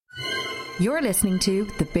You're listening to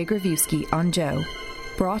The Big Reviewski on Joe,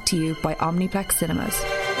 brought to you by Omniplex Cinemas.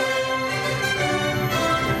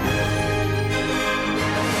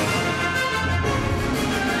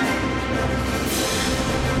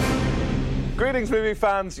 Greetings, movie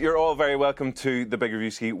fans. You're all very welcome to The Big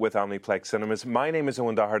Reviewski with Omniplex Cinemas. My name is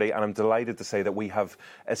Owen Doherty, and I'm delighted to say that we have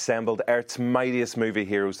assembled Earth's mightiest movie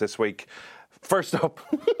heroes this week. First up,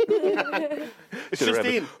 it's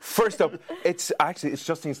Justine. First up, it's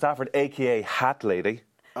Justine Stafford, aka Hat Lady.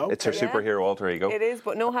 Okay. It's her superhero alter ego. It is,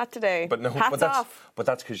 but no hat today. Hats off. But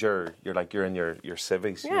that's because you're in your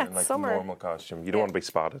civvies. Yeah, you're in like summer. Normal costume. You don't want to be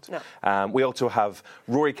spotted. No. We also have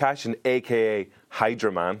Rory Cashin, aka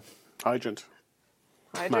Hydra Man. Hydrant.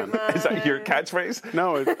 Hydrant Man. Is that your catchphrase?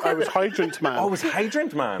 No, I was Hydrant Man. Oh, it was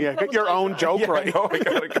Hydrant Man. Yeah, get your own joke right. No, I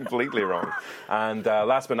got it completely wrong. And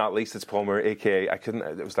last but not least, it's Paul Moore, a.k.a.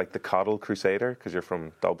 it was like the Coddle Crusader, because you're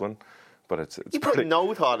from Dublin. But it's you put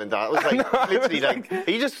no thought in that. It was like, literally, like,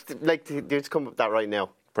 you just come up with that right now.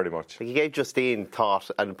 Pretty much. Like, you gave Justine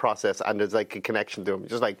thought and process, and there's like a connection to him.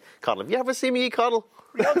 Just like, Coddle. Have you ever seen me eat Coddle?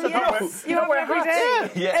 Yes, you have every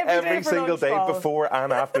day. Yeah, every single day before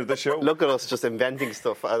and after the show. Look at us just inventing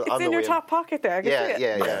stuff. It's in your top pocket there. I can see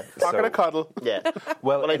it. Yeah. Pocket of Coddle. Yeah.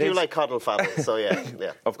 Well, I do like Coddle faddle, so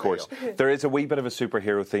yeah. Of course. There is a wee bit of a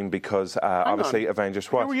superhero theme because obviously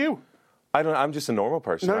Avengers what? Who are you? I'm just a normal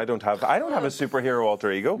person. No. I don't have a superhero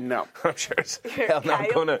alter ego. No. I'm sure it's hell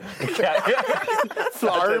not gonna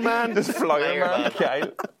Flower Man. Just Flower Man.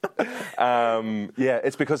 Yeah,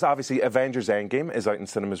 it's because obviously Avengers Endgame is out in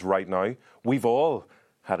cinemas right now. We've all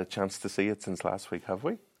had a chance to see it since last week, have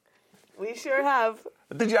we? We sure have.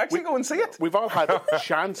 Did you actually go and see it? We've all had a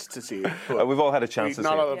chance to see it. We've all had a chance to see it.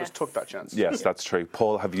 Not all of us took that chance. Yes, that's true.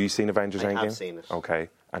 Paul, have you seen Avengers Endgame? I have seen it. Okay.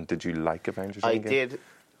 And did you like Avengers Endgame? I did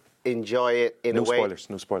enjoy it in a way.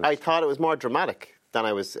 No spoilers. I thought it was more dramatic than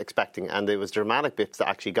I was expecting, and there was dramatic bits that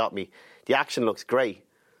actually got me. The action looks great,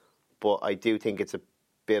 but I do think it's a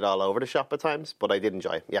bit all over the shop at times, but I did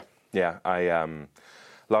enjoy it, yeah. Yeah, a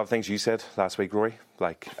lot of things you said last week, Rory,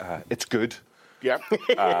 like it's good. Yeah.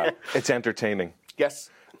 It's entertaining.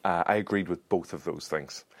 Yes. I agreed with both of those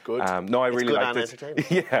things. Good. No, I it's really good liked and it.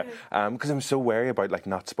 Entertaining. Yeah, because I'm so wary about like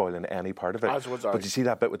not spoiling any part of it. As was I. But you see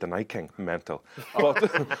that bit with the Night King, mental.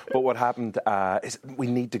 But what happened is we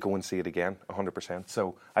need to go and see it again, 100%.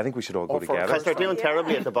 So I think we should all go together. Because they're doing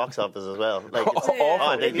terribly at the box office as well. Like,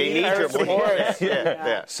 they need your support. money.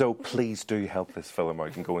 Yeah. So please do help this film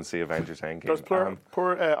out and go and see Avengers Endgame. Those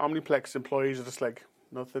poor Omniplex employees are just like,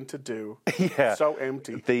 nothing to do. Yeah. So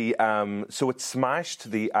empty. So it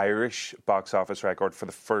smashed the Irish box office record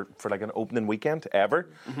for like an opening weekend ever.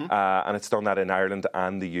 Mm-hmm. And it's done that in Ireland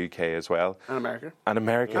and the UK as well. And America. And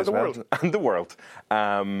the world. And the world.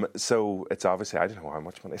 So it's obviously, I don't know how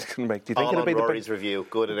much money it's going to make. Do you think it'll be Rory's review,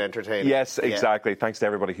 good and entertaining. Yes, exactly. Thanks to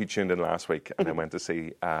everybody who tuned in last week and then went to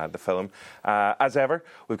see the film. As ever,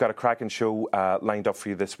 we've got a cracking show lined up for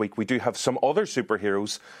you this week. We do have some other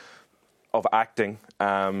superheroes of acting.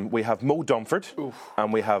 We have Moe Dunford.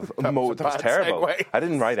 and we have Moe. That was terrible. Segue. I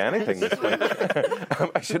didn't write anything this week.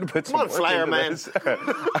 I should have put some work flyer into man. this.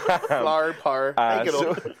 Flower power.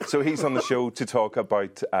 So he's on the show to talk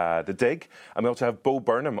about The Dig, and we also have Bo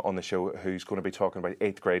Burnham on the show, who's going to be talking about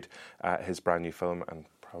 8th Grade, his brand new film, and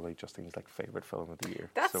probably Justine's favourite film of the year.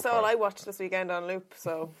 That's so all I watched this weekend on loop.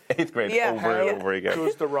 So 8th Grade over and over again. How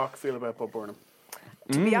does The Rock feel about Bo Burnham?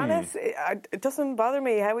 To be honest, it doesn't bother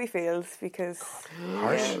me how he feels because...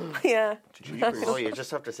 Harsh. Yeah. Oh, you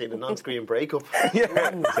just have to see the non-screen breakup. Yeah.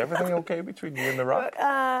 Is everything okay between you and The Rock?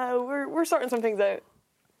 But, we're sorting some things out.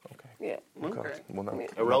 Okay. Yeah. Oh, God. We'll not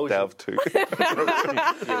Erosion. delve too.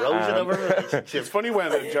 Erosion of a relationship. It's funny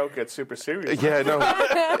when a joke gets super serious. Yeah, no.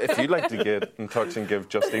 If you'd like to get in touch and give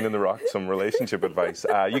Justine and The Rock some relationship advice,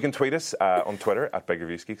 you can tweet us on Twitter at Big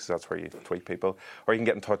Reviewski, because that's where you tweet people, or you can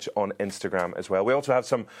get in touch on Instagram as well. We also have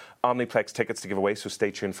some Omniplex tickets to give away, so stay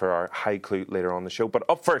tuned for our high clue later on the show. But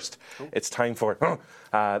up first, it's time for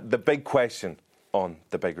the big question on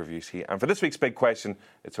the Big Reviewski. And for this week's big question,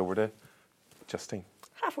 it's over to Justine.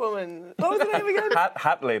 Hat woman. What was the name again?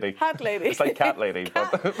 Hat lady. Hat lady. It's like cat lady,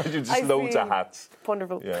 but you just loads of hats.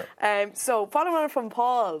 Wonderful. Yeah. So following on from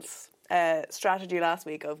Paul's strategy last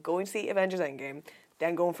week of going to see Avengers Endgame,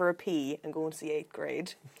 then going for a pee and going to see 8th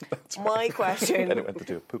Grade. That's My right. question. Then it went to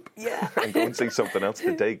do a poop. Yeah. And go and see something else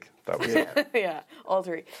to dig. That was it. Yeah, all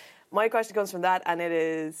three. My question comes from that, and it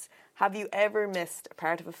is: have you ever missed a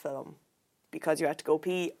part of a film because you had to go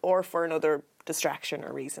pee, or for another distraction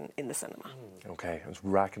or reason in the cinema? Okay, I was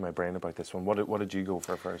racking my brain about this one. What did you go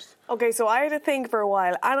for first? Okay, so I had to think for a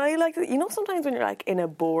while, and I like, you know, sometimes when you're like in a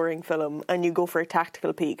boring film and you go for a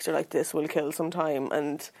tactical peek, you're like, this will kill some time,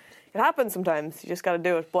 and it happens sometimes. You just got to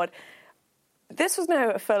do it. But this was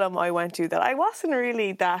now a film I went to that I wasn't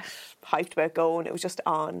really that hyped about going. It was just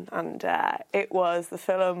on, and it was the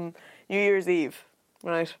film New Year's Eve,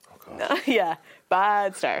 right? Oh, God. Yeah,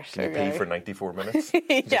 bad start. Can you pee for 94 minutes?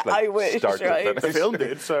 Yeah, I wish, start to right? finish. The film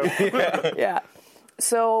did, so... Yeah.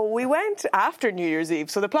 So we went after New Year's Eve,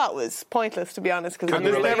 so the plot was pointless, to be honest. And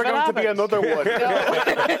there's never going to be another one.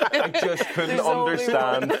 I just couldn't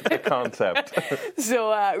understand the concept.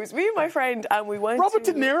 So it was me and my friend, and we went Robert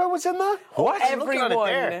to... De Niro was in that? What?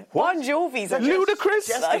 Everyone. Bon Jovi's in it.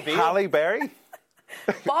 Ludacris? Halle Berry?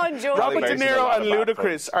 Bon Jovi. Robert De Berry's in a Niro lot and of bad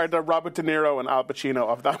Ludacris are the Robert De Niro and Al Pacino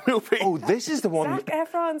of that movie. Oh, this is the one Zac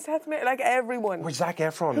Efron, Seth Meyers, like everyone. where Zac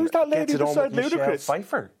Efron Who's that lady gets it on beside with Michelle Ludacris?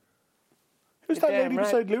 Pfeiffer. Who's that Damn lady right.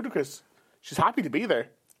 beside Ludacris? She's happy to be there.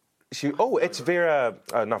 It's Vera,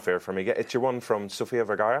 not Vera Farmiga. It's your one from Sofia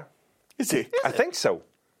Vergara. Is he? I think so.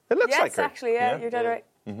 It looks Yes, like her. actually, yeah, you're dead right.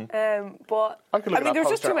 But I could look at there's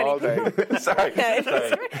that just too poster many all day. people. Sorry. Yeah, it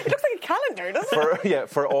looks like a calendar, doesn't it?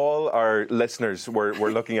 For all our listeners, we're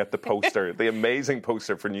looking at the poster, the amazing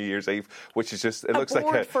poster for New Year's Eve, which is just, it looks like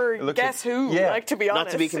board a... for it looks Guess Who, Yeah. like, to be honest.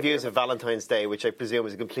 Not to be confused with Valentine's Day, which I presume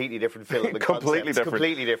is a completely different film. and Completely concept. different.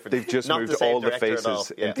 Completely different. They've just Not moved the same all the director at all.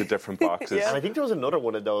 faces Yeah. into different boxes. Yeah. And I think there was another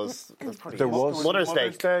one of those. There was. Mother's Day.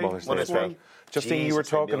 Mother's Day Mother's as well. Day. Justine, you were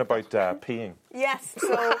Jesus, I talking knew about peeing. Yes,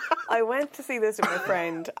 so I went to see this with my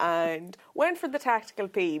friend and went for the tactical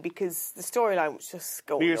pee because the storyline was just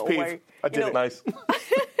going New Year's nowhere. Eve. I did it. Nice.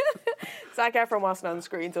 Zac Efron wasn't on the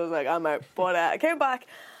screen, so I was like, I'm out. But I came back,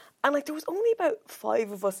 and like there was only about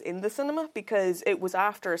 5 of us in the cinema because it was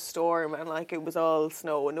after a storm and like it was all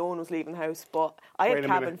snow and no one was leaving the house. But I had Wait a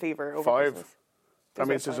cabin minute. fever over 5? Christmas. That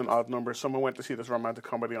means There's there's an no odd number. Someone went to see this romantic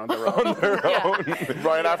comedy on their own.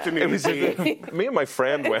 Right after New Year's Eve. Me and my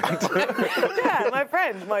friend went. Yeah, my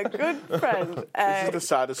friend, my good friend. This is the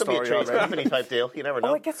saddest Could be a story Three's already. Company type deal. You never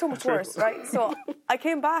know. Oh, it gets so much worse, right? So I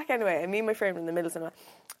came back anyway, and me and my friend were in the middle cinema.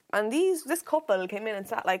 And this couple came in and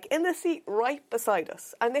sat like in the seat right beside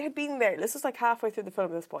us. And they had been there. This was like halfway through the film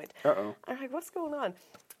at this point. Uh-oh. And I'm like, what's going on?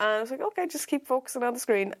 And I was like, okay, just keep focusing on the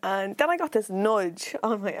screen. And then I got this nudge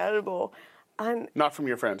on my elbow. And Not from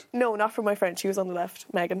your friend. no, not from my friend. She was on the left.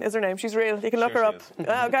 Megan is her name. She's real. You can look her up.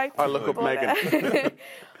 Okay. I'll look up Megan.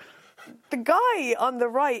 The guy on the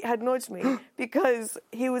right had nudged me because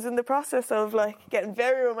he was in the process of like getting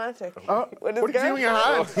very romantic. What with his did you do in your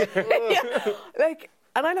hand? yeah, like,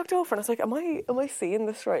 and I looked over and I was like, "Am I seeing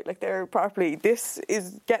this right? Like, they're properly. This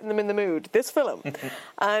is getting them in the mood. This film."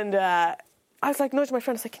 And I was like, nudging my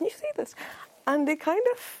friend. I was like, "Can you see this?" And they kind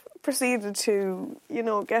of proceeded to,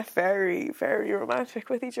 get very, very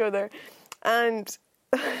romantic with each other, and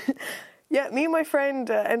yeah, me and my friend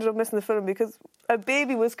ended up missing the film because a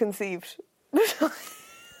baby was conceived.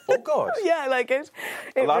 Oh, God. Yeah, like it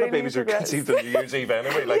A lot of really babies are progressed. conceived on New Year's Eve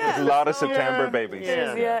anyway. Like, Yeah. there's a lot of September babies.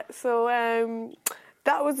 Yeah. So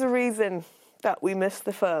that was the reason that we missed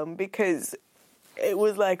the film, because it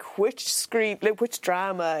was like, which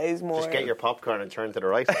drama is more... Just get your popcorn and turn to the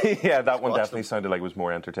right. Yeah, that one Watch definitely sounded like it was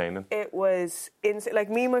more entertaining. It was insane. Like,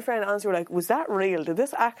 me and my friend honestly were like, was that real? Did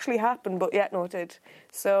this actually happen? But yeah, no, it did.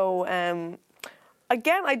 So,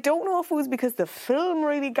 again, I don't know if it was because the film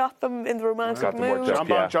really got them in the romantic Got them worked mood. up.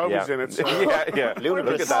 John Bon Jovi's in it. So. Yeah.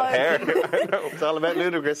 Ludicrous. Look at that hair. It's all about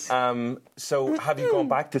Ludacris. So, have you gone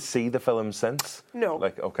back to see the film since? No.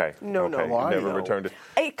 Like, okay. No. Okay. Why? Never No. returned it.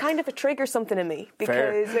 It kind of triggers something in me because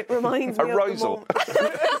Fair. it reminds me Arousal. of the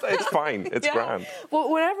moment. It's fine. It's grand.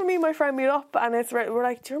 Well, whenever me and my friend meet up and we're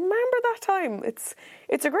like, do you remember that time?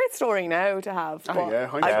 It's a great story now to have. Oh, But yeah,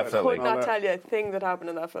 I definitely. could not tell you a thing that happened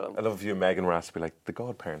in that film. I love if you and Megan were asked to be like the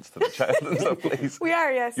godparents to the child and stuff, please. We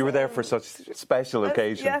are, yes. You were there for such a special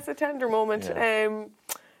occasion. Yes, a tender moment. Yeah.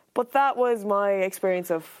 But that was my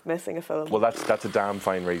experience of missing a film. Well, that's a damn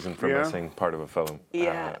fine reason for Yeah. missing part of a film.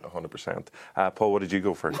 Yeah. 100%. Paul, what did you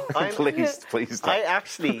go for? I'm- Please. I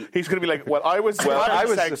actually... He's going to be like, well, I was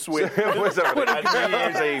having sex with... was at New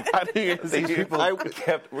Year's Eve. At New Year's These Eve. people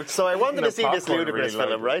kept. So I wanted eating to see this popcorn Ludacris really film,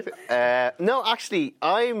 loud. right? No, actually,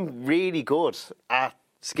 I'm really good at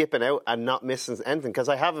skipping out and not missing anything because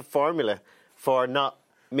I have a formula for not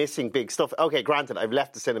missing big stuff. Okay, granted, I've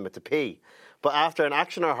left the cinema to pee, but after an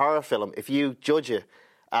action or horror film, if you judge it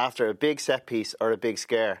after a big set piece or a big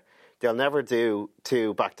scare, they'll never do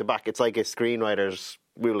 2 back-to-back. It's like a screenwriter's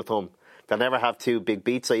rule of thumb. They'll never have 2 big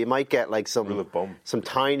beats, so you might get like Rule of bum. some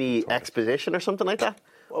tiny exposition or something like that,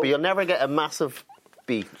 but you'll never get a massive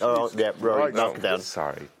beat. Oh, yeah, right, knock it down.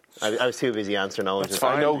 Sorry. I was too busy answering all. That's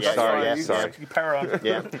fine. I know, sorry. You power on.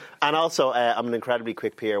 Yeah, and also I'm an incredibly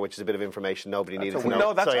quick peer, which is a bit of information nobody needed to know.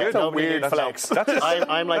 No, that's good. That's a weird flex.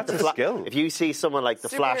 I'm like that's a skill. If you see someone like the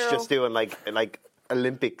Flash Superhero. just doing like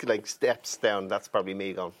Olympic steps down, that's probably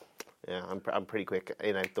me going. Yeah, I'm pretty quick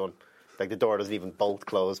in out done. Like the door doesn't even bolt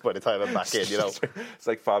close by the time I'm back in. It's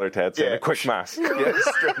like Father Ted saying a quick mass. Yeah,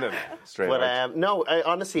 straight But out. no,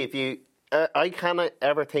 honestly, if you, I cannot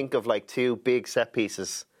ever think of like two big set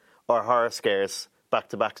pieces or horror scares back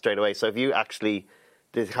to back straight away. So if you actually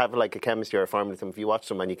have like a chemistry or a formula with them, if you watch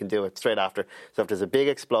them and you can do it straight after. So if there's a big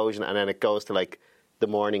explosion and then it goes to like the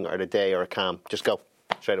morning or the day or a camp, just go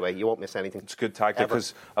straight away. You won't miss anything. It's a good tactic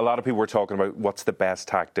because a lot of people were talking about what's the best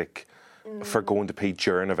tactic for going to pee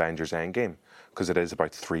during Avengers Endgame, because it is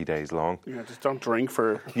about 3 days long. Yeah, just don't drink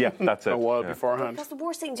for That's it. a while Yeah. beforehand. That's the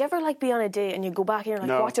worst thing. Do you ever be on a date and you go back and you're like,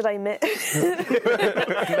 No. what did I miss?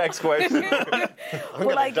 Next question. I'm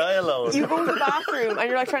gonna die alone. You go to the bathroom and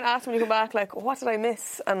you're trying to ask when you come back, what did I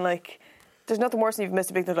miss? And there's nothing worse than you've missed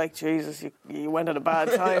a big thing. Like, Jesus, you went at a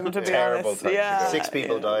bad time, to be Terrible honest. time to Yeah. go. 6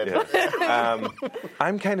 people died.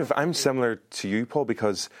 I'm similar to you, Paul,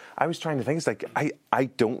 because I was trying to think. It's like I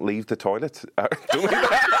don't leave the toilet.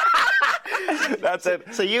 That's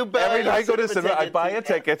it. So you buy every time I go to cinema cinema, I ticket buy a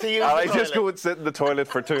ticket, to and use the I just toilet. go and sit in the toilet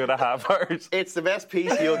for 2.5 hours. It's the best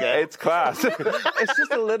piece you'll get. It's class. It's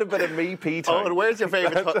just a little bit of me pee time. Oh, and where's your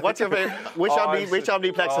favourite? What's your favourite? Which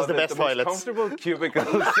Omniplex is the best toilets? Most comfortable cubicles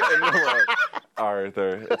in the world are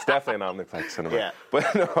there. It's definitely an Omniplex cinema. Yeah.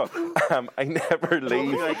 But no, I never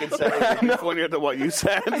leave. I can say it'd be funnier than what you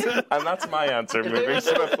said. And that's my answer. Moving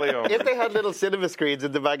swiftly on. If they had little cinema screens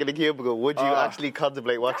in the back of the cubicle, would you actually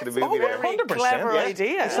contemplate watching a movie there? Very 100%, clever yeah.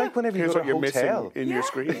 idea. It's like whenever you Here's go what to a you're missing hotel. in your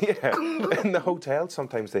screen. Yeah. In the hotel,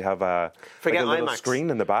 sometimes they have a Forget little IMAX. screen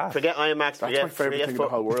in the bath. Forget IMAX. That's Forget, my favourite thing in the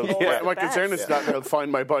whole world. Yeah. My concern is that they'll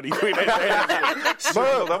find my body 3 days later.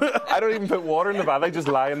 Smuggle them. I don't even put water in the bath. I just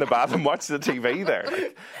lie in the bath and watch the TV there.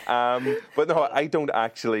 But no, I don't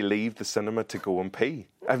actually leave the cinema to go and pee.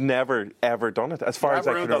 I've never, ever done it, as far as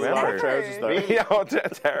I can ruined a lot of remember. trousers, though. Yeah,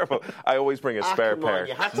 terrible. I always bring a spare come on, pair.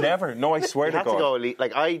 you have to- Never. No, I swear You to have to God. go.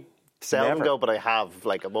 Like I seldom Never. go, but I have.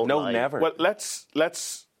 Like I won't No, lie. never. Well, let's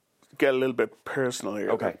get a little bit personal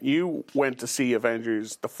here. Okay. You went to see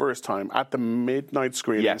Avengers the first time at the midnight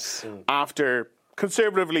screening. Yes. After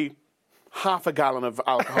conservatively half a gallon of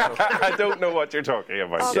alcohol. I don't know what you're talking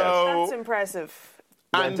about. Oh, Yes. that's impressive.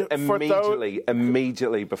 and for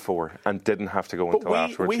immediately before, and didn't have to go until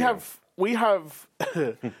afterwards. we have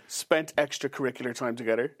spent extracurricular time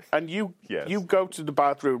together, and you Yes. go to the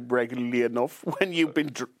bathroom regularly enough when you've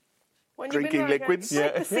been When you've drinking been there, liquids. It's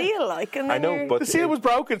like the seal, and I then know, you're- but The seal was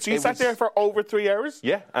broken, so you it sat was- there for over 3 hours.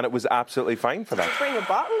 Yeah, and it was absolutely fine for that. bring a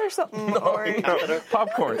bottle or something. Or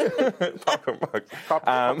Popcorn. Popcorn.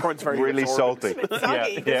 Popcorn's very really salty.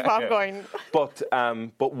 soggy, this popcorn.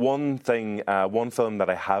 But one thing, one film that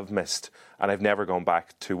I have missed, and I've never gone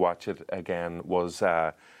back to watch it again, was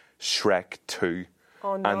Shrek 2.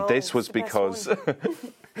 Oh, no, And this was it's the best because,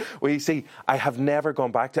 well, you see, I have never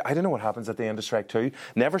gone back to, I don't know what happens at the end of Shrek 2.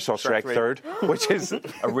 Never saw Shrek 3. 3rd, which is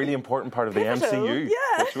a really important part of the MCU,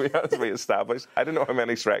 yeah. which as we established. I don't know how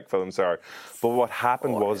many Shrek films there are. But what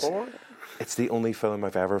happened was, it's the only film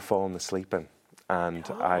I've ever fallen asleep in. And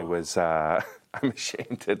I was, I'm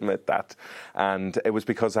ashamed to admit that. And it was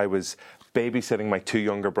because I was babysitting my 2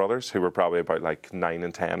 younger brothers, who were probably about 9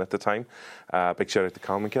 and 10 at the time. Big shout out to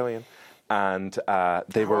Colin and Killian. And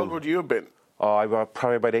they were... How old would you have been? Oh, I was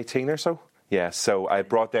probably about 18 or so. Yeah, so I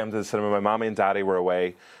brought them to the cinema. My mommy and daddy were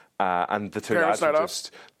away. And the 2 Parents lads were night off?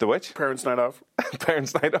 just... The which? Parents' night off.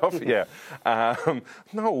 Parents' night off, yeah.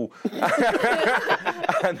 No.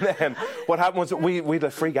 And then what happened was we had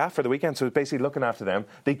a free gaff for the weekend, so it was basically looking after them.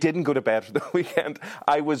 They didn't go to bed for the weekend.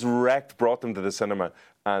 I was wrecked, brought them to the cinema,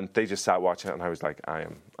 and they just sat watching it, and I was like,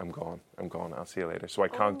 I'm gone. I'll see you later. So I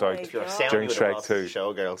conked my out God. during Sound would have Shrek 2.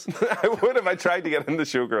 Showgirls. I would have. I tried to get into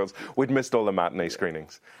Showgirls. We'd missed all the matinee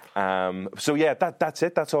screenings. So yeah, that's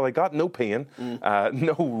it. That's all I got. No peeing,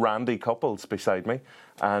 no randy couples beside me,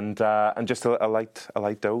 and just a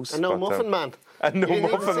light dose. And no Muffin Man. And no You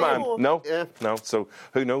didn't Muffin see Man. it. No, Yeah. no. So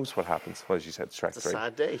who knows what happens? Well, as you said, Shrek It's a 3.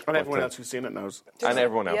 sad day. And everyone else who's seen it knows. And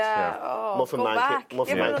everyone else. Yeah. Yeah. Oh, Muffin go Man back. kid-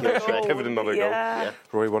 Muffin Give Man it another kid Shrek. go. Give it another go. Yeah. Yeah.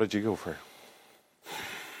 Roy, what did you go for?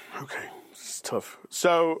 Okay, this is tough.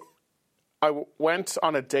 So I went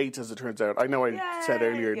on a date, as it turns out. I know I said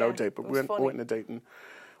earlier no yeah. date, but It we was went funny. on a date, and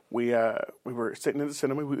we were sitting in the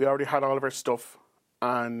cinema. We already had all of our stuff,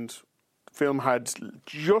 and the film had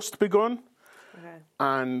just begun, Okay.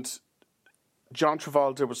 and John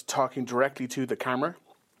Travolta was talking directly to the camera.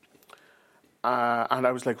 And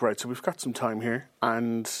I was like, right, so we've got some time here.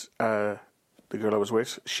 And the girl I was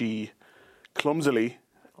with, she clumsily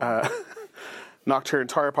knocked her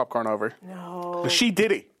entire popcorn over. No. But she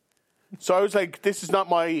did it. So I was like, this is not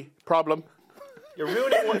my problem. You're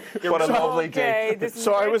ruining one. What a lovely Okay, day. this is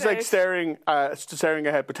So I was like great. staring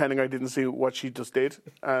ahead, pretending I didn't see what she just did.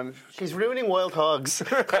 And She's ruining wild hogs.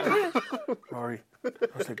 Rory,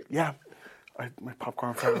 I was like, yeah, my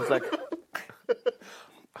popcorn friend was like,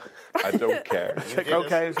 I don't care.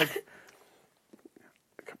 okay. I was like,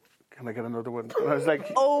 can I get another one? And I was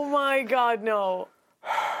like, Oh my God, no.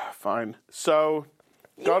 fine. So,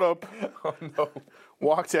 got up,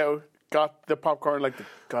 walked out, got the popcorn like the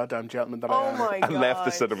goddamn gentleman that I Oh am. my God. And left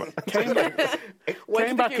the cinema. Came Went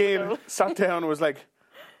to back the in, cubicle. sat down, and was like,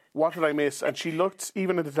 what did I miss? And she looked,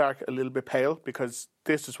 even in the dark, a little bit pale because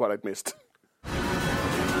this is what I'd missed.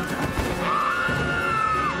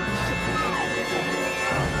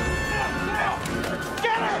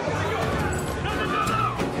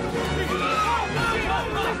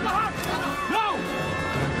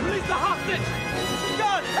 Release the hostage!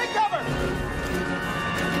 Gun, take cover!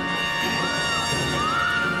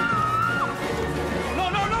 No,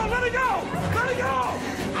 let it go! Let it go!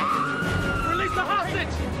 Release the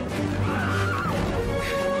hostage!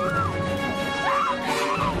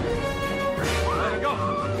 Let it go!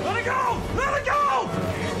 Let it go! Let it go!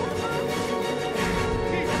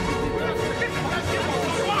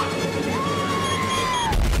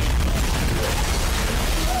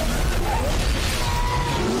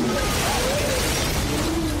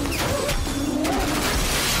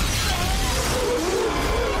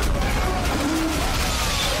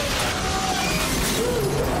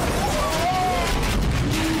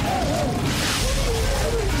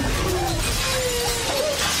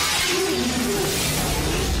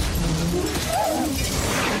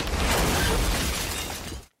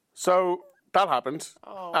 So that happened.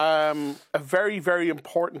 A very, very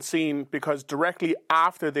important scene because directly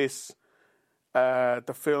after this,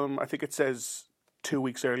 the film, I think it says 2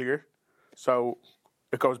 weeks earlier. So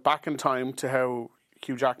it goes back in time to how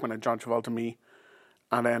Hugh Jackman and John Travolta meet.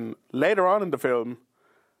 And then later on in the film,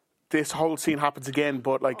 this whole scene happens again,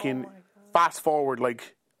 but like fast forward,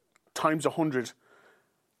 like times 100.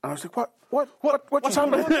 And I was like, what's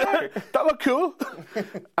happening there? That looked cool.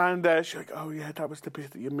 And she's like, oh yeah, that was the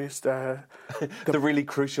bit that you missed. The really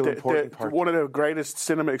crucial, important part. One of the greatest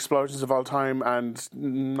cinema explosions of all time, and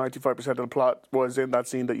 95% of the plot was in that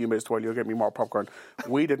scene that you missed while you were getting me more popcorn.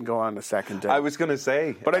 We didn't go on a second date. I was going to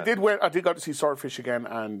say. But I did go to see Swordfish again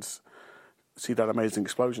and see that amazing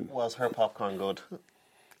explosion. Was her popcorn good?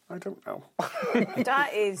 I don't know.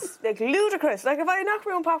 That is like ludicrous. Like if I knock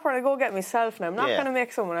my own popcorn, I go get myself now. I'm not Yeah. going to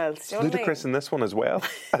make someone else. You know what I Ludicrous mean? in this one as well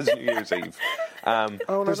as New Year's Eve.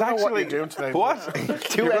 Oh, There's I don't know what actually you're doing today.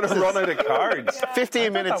 What? You're going to run out of cards.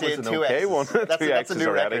 15 minutes That was in, an 2 okay X's. one. That's Two a X's new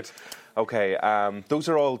already. record. Okay, those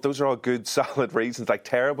are all good, solid reasons, like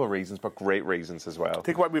terrible reasons, but great reasons as well. I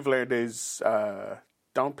think what we've learned is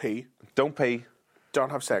don't pee, Don't pee. don't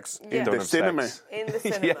have sex in Yeah. Don't the have cinema. sex. In the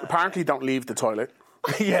cinema. Yeah. Apparently, don't leave the toilet,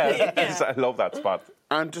 Yeah, I love that spot.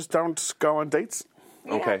 and just don't go on dates.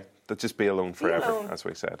 Okay, that just be alone forever, alone. as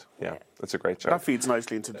we said. Yeah, that's a great show. That feeds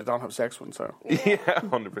nicely into the don't have sex one. So Yeah,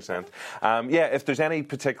 100%. If there's any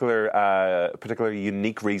particular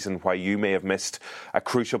unique reason why you may have missed a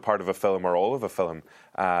crucial part of a film or all of a film,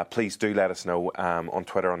 please do let us know on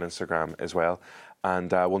Twitter, on Instagram as well.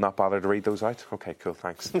 And we'll not bother to read those out. Okay, cool,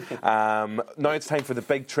 thanks. Now it's time for the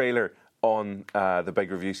big trailer on the Big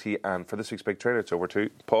Reviewski. And for this week's big trailer, it's over to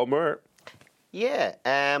Paul Moore. Yeah,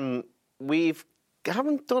 we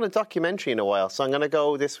haven't done a documentary in a while, so I'm going to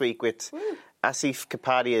go this week with Asif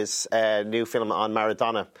Kapadia's new film on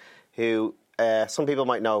Maradona, who some people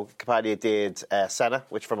might know. Kapadia did Senna,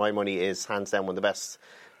 which for my money is hands down one of the best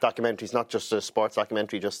documentaries, not just a sports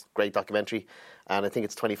documentary, just great documentary. And I think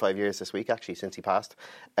it's 25 years this week, actually, since he passed.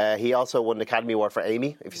 He also won an Academy Award for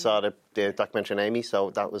Amy, if you saw the documentary on Amy,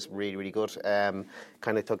 so that was really, really good.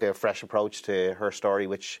 Kind of took a fresh approach to her story,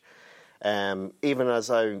 which... even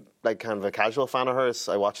as I like kind of a casual fan of hers,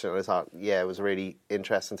 I watched it and I thought, yeah, it was a really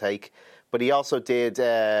interesting take. But he also did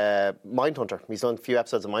Mindhunter. He's done a few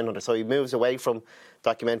episodes of Mindhunter, so he moves away from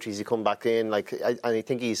documentaries. He come back in, I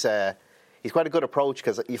think he's quite a good approach,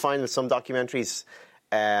 because you find with some documentaries,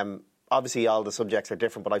 obviously all the subjects are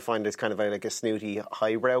different, but I find it's kind of like a snooty,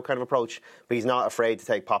 highbrow kind of approach. But he's not afraid to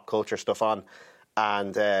take pop culture stuff on.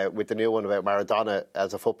 And with the new one about Maradona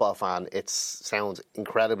as a football fan, it sounds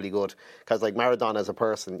incredibly good. Because like Maradona as a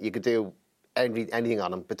person, you could do anything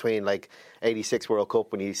on him, between like 86 World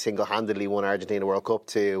Cup when he single-handedly won Argentina World Cup,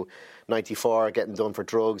 to 94 getting done for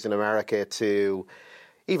drugs in America, to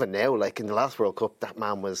even now, like in the last World Cup, that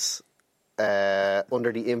man was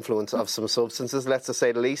under the influence of some substances, let's just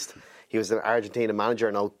say the least. He was an Argentina manager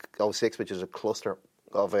in 06, which is a cluster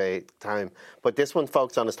of a time. But this one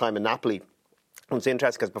focused on his time in Napoli. It was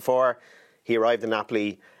interesting because before he arrived in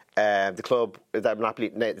Napoli, the club,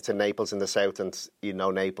 Napoli, it's in Naples in the south, and you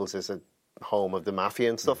know Naples is a home of the mafia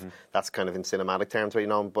and stuff. That's kind of in cinematic terms where you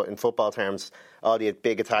know, but in football terms, all the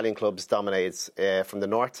big Italian clubs dominated from the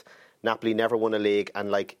north. Napoli never won a league,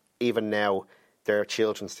 and like even now, their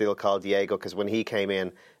children still call Diego, because when he came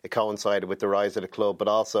in, it coincided with the rise of the club, but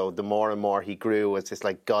also the more and more he grew as this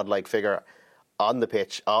like godlike figure on the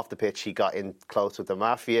pitch, off the pitch, he got in close with the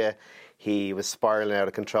mafia. He was spiralling out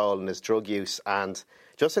of control in his drug use, and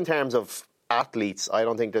just in terms of athletes, I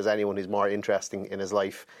don't think there's anyone who's more interesting in his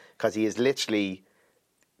life, because he is literally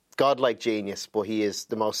godlike genius, but he is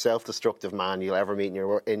the most self-destructive man you'll ever meet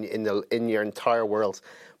in your entire world.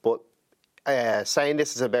 But saying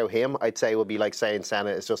this is about him, I'd say would be like saying Senna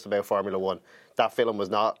is just about Formula One. That film was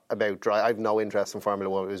not about drive. I have no interest in Formula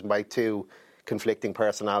One. It was my two conflicting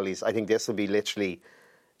personalities. I think this will be literally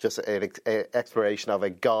just an exploration of a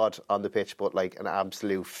god on the pitch, but like an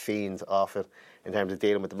absolute fiend off it in terms of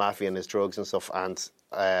dealing with the mafia and his drugs and stuff. And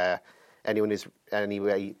anyone who's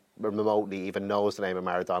anyway remotely even knows the name of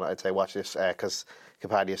Maradona, I'd say watch this, because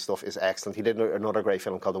Capaldi's stuff is excellent. He did another great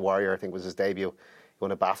film called The Warrior, I think was his debut. He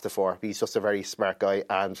won a BAFTA for. He's just a very smart guy.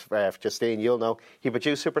 And Justine, you'll know, he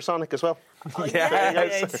produced Supersonic as Oh,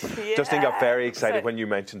 yes. Yeah. Justine got very excited when you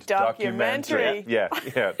mentioned documentary. Yeah.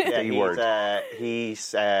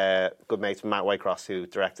 He's good mates with Matt Whitecross, who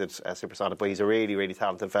directed Supersonic, but he's a really, really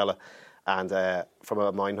talented fella. And from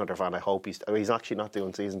a Mindhunter fan, I hope he's actually not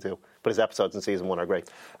doing season 2, but his episodes in season 1 are great.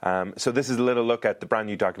 So this is a little look at the brand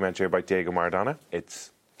new documentary about Diego Maradona.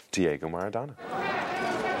 It's Diego Maradona.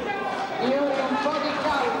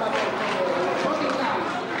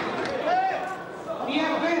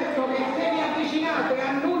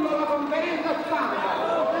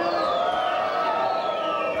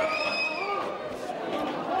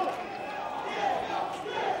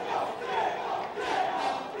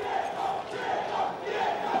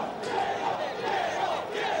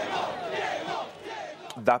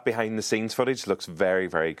 That behind-the-scenes footage looks very,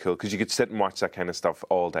 very cool, because you could sit and watch that kind of stuff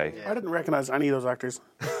all day. I didn't recognise any of those actors.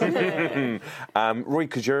 Roy,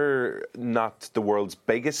 because you're not the world's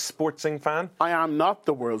biggest sportsing fan. I am not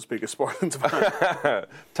the world's biggest sportsing fan.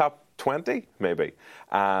 Top 20, maybe.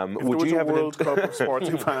 If would you have a World Cup of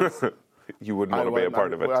sportsing fans? You wouldn't want to be a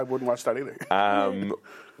part of it. I wouldn't watch that either.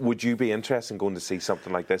 Would you be interested in going to see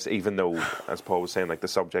something like this, even though, as Paul was saying, like the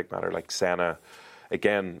subject matter, like Senna,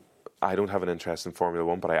 again, I don't have an interest in Formula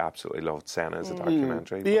One, but I absolutely loved Senna as a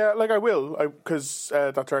documentary. Yeah, like I will, because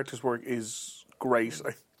that director's work is great.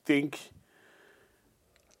 I think,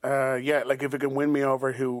 like if it can win me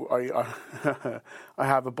over, who I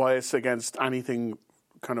have a bias against anything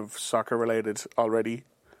kind of soccer related already.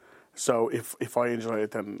 So if I enjoy it,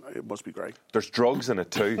 then it must be great. There's drugs in it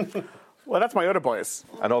too. Well, that's my other bias.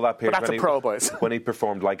 And all that period. But that's a pro bias. When he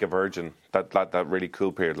performed Like a Virgin, that really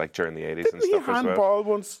cool period, like during the 80s and stuff as well. Didn't he handball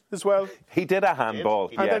once as well? He did a handball,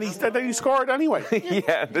 yes. And then he scored anyway.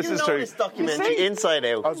 Yeah, this is true. This documentary inside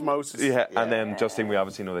out. Osmosis. Yeah, and then, Justine, we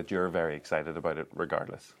obviously know that you're very excited about it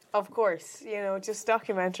regardless. Of course. You know, just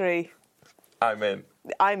documentary. I'm in.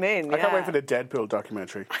 I can't wait for the Deadpool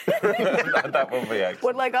documentary. That will be excellent.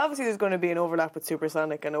 But like, obviously, there's going to be an overlap with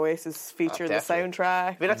Supersonic, and Oasis feature the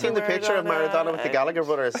soundtrack. Have you not seen the picture of Maradona with the Gallagher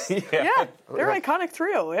brothers? Yeah, they're an iconic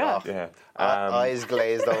trio. Yeah. Yeah. Eyes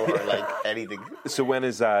glazed over like anything. So when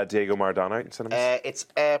is Diego Maradona out in cinemas? It's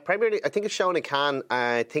primarily, I think it's shown in Cannes.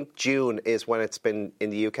 I think June is when it's been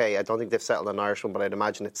in the UK. I don't think they've settled on an Irish one, but I'd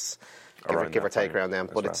imagine it's give or take around them.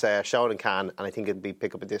 But it's shown in Cannes, and I think it'd be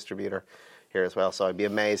pick up a distributor here as well. So I'd be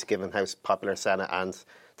amazed, given how popular Senna and the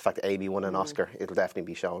fact that Amy won an Oscar, it'll definitely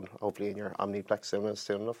be shown, hopefully, in your Omniplex cinemas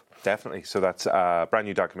soon enough. Definitely. So that's a brand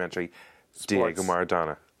new documentary, Diego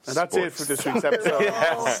Maradona. And that's it for this week's episode.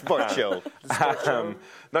 Sports show.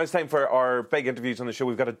 Now it's time for our big interviews on the show.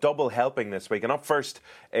 We've got a double helping this week. And up first,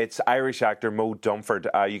 it's Irish actor Moe Dunford.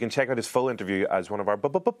 You can check out his full interview as one of our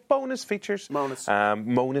bonus features.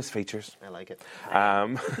 Bonus features. I like it.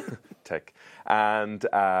 Tick. And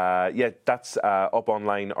that's up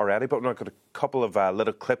online already. But we've got a couple of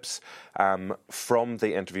little clips from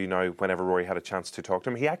the interview now. Whenever Rory had a chance to talk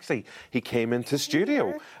to him, he came into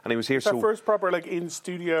studio and he was here. It's the first proper in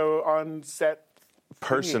studio on set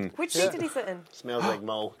person. Which seat did he sit in? Smells like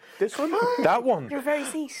Moe. This one? That one. Your very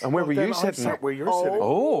seat. And where were you sitting? Where you're sitting.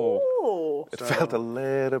 Oh. It felt a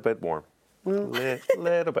little bit warm.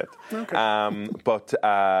 Little bit. Okay. But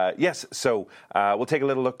yes, so we'll take a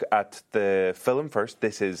little look at the film first.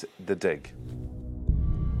 This is The Dig.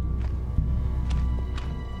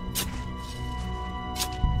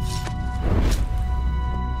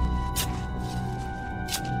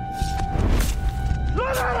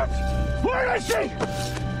 Look at it! Where is she?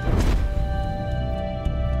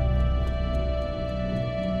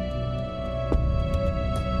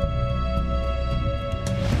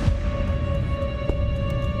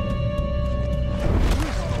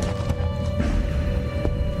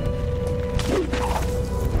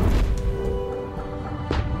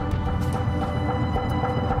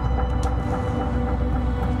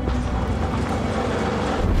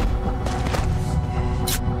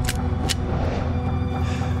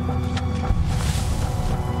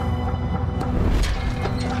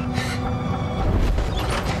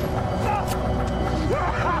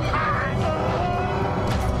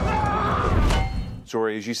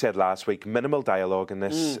 Sorry, as you said last week, minimal dialogue in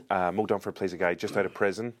this. Moe Dunford plays a guy just out of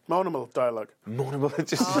prison. Monimal dialogue. Monimal,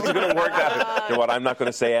 just going to work that. You know what? I'm not going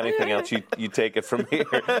to say anything else. You take it from here.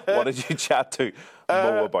 What did you chat to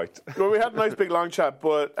Mo about? Well, we had a nice big long chat,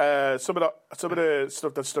 but some of the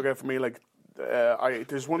stuff that stuck out for me, like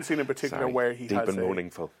there's one scene in particular where he deep has and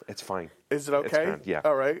meaningful. It's fine. Is it okay? It's yeah.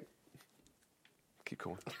 All right. Keep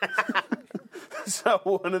going. So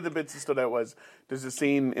one of the bits that stood out was there's a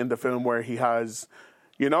scene in the film where he has,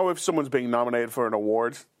 if someone's being nominated for an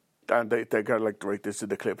award and they're kind of like, right, this is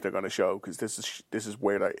the clip they're going to show because this is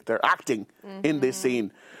where they're acting in this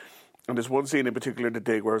scene. And there's one scene in particular in The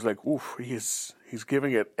Dig where I was like, oof, he's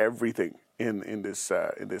giving it everything in this.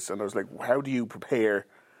 And I was like, how do you prepare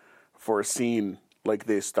for a scene like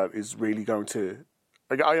this that is really going to,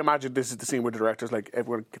 like, I imagine this is the scene where the director's like,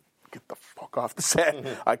 everyone get the fuck off the set.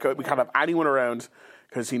 We can't have anyone around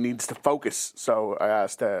because he needs to focus. So I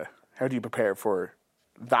asked, how do you prepare for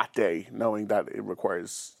that day, knowing that it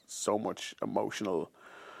requires so much emotional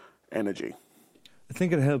energy? I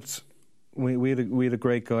think it helps. We had a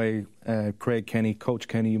great guy, Craig Kenny, Coach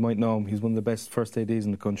Kenny. You might know him. He's one of the best first ADs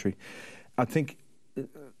in the country. I think,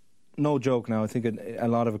 no joke now, I think a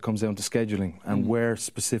lot of it comes down to scheduling and where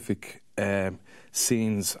specific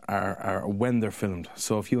scenes are when they're filmed.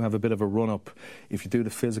 So if you have a bit of a run-up, if you do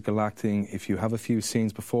the physical acting, if you have a few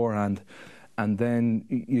scenes beforehand, and then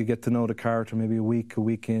you get to know the character maybe a week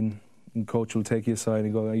in, and coach will take you aside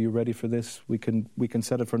and go, are you ready for this? We can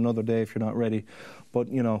set it for another day if you're not ready. But,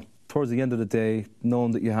 towards the end of the day,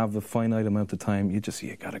 knowing that you have a finite amount of time, you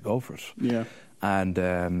got to go for it. Yeah.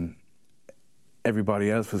 And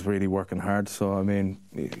everybody else was really working hard, so, I mean,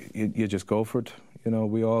 you just go for it.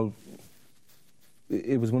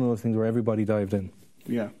 It was one of those things where everybody dived in.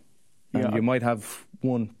 Yeah. And you might have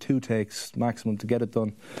 1-2 takes maximum to get it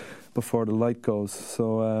done before the light goes.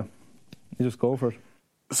 So you just go for it.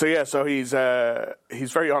 So he's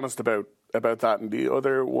very honest about that. And the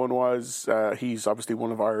other one was he's obviously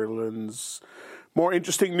one of Ireland's more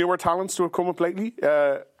interesting newer talents to have come up lately.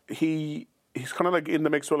 He's kind of like in the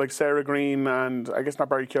mix with like Sarah Green and I guess not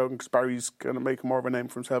Barry Keoghan because Barry's going to make more of a name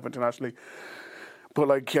for himself internationally. But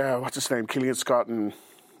like, what's his name? Killian Scott and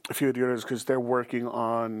a few of the others because they're working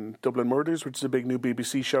on Dublin Murders, which is a big new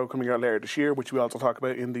BBC show coming out later this year, which we also talk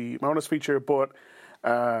about in the bonus feature. But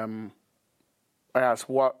I asked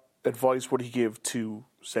what advice would he give to,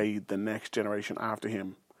 say, the next generation after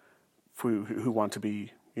him who want to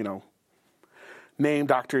be,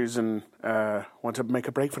 named actors and want to make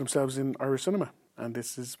a break for themselves in Irish cinema. And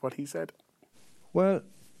this is what he said. Well,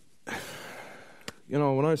 when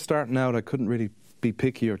I was starting out, I couldn't really be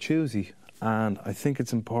picky or choosy, and I think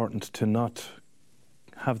it's important to not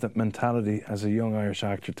have that mentality as a young Irish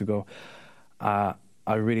actor to go, I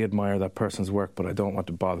really admire that person's work, but I don't want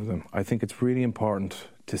to bother them. I think it's really important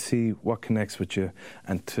to see what connects with you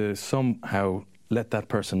and to somehow let that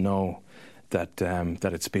person know that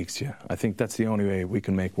it speaks to you. I think that's the only way we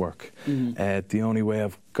can make work. The only way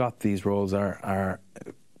I've got these roles are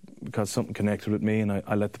because something connected with me and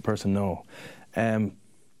I let the person know.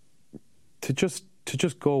 To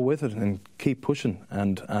just go with it and keep pushing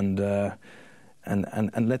and let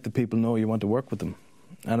the people know you want to work with them.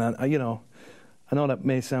 And I know that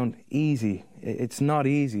may sound easy. It's not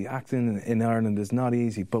easy. Acting in Ireland is not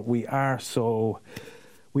easy, but we have so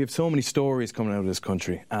many stories coming out of this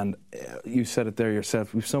country, and you said it there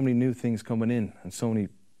yourself. We've so many new things coming in and so many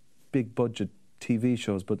big budget TV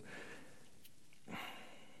shows, but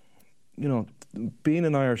being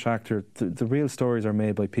an Irish actor, the real stories are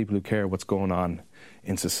made by people who care what's going on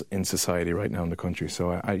in society right now in the country.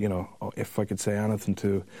 So if I could say anything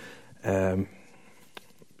to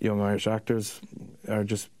young Irish actors, are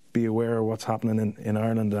just be aware of what's happening in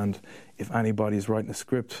Ireland, and if anybody's writing a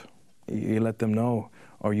script, you let them know,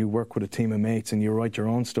 or you work with a team of mates and you write your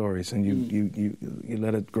own stories and you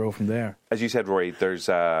let it grow from there. As you said, Rory, there's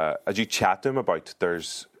as you chat to him about,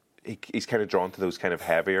 he's kind of drawn to those kind of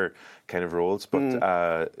heavier kind of roles,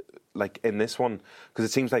 but like in this one, because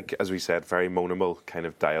it seems like, as we said, very moanable kind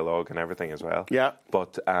of dialogue and everything as well. Yeah.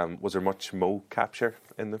 But was there much Moe capture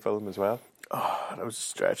in the film as well? Oh, that was a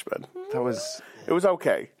stretch, man. It was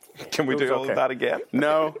okay. Can we do all of that again?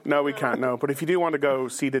 No, we can't, no. But if you do want to go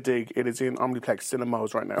see The Dig, it is in Omniplex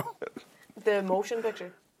Cinemas right now. The motion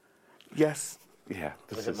picture. Yes. Yeah.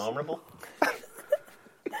 Was it memorable?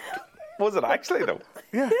 Was it actually, though?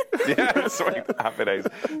 Yeah. Yeah, sorry. Happy days.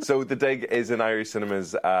 So The Dig is in Irish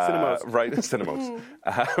cinemas. Cinemas.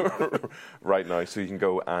 Right now, so you can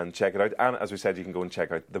go and check it out. And as we said, you can go and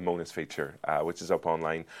check out the bonus feature, which is up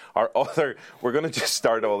online. We're going to just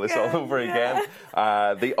start all this all over again.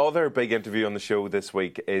 The other big interview on the show this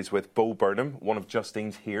week is with Bo Burnham, one of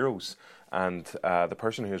Justine's heroes, and the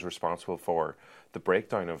person who is responsible for the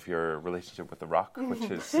breakdown of your relationship with The Rock,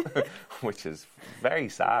 which is very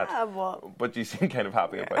sad. Yeah, but you seem kind of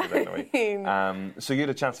happy about it anyway. So you had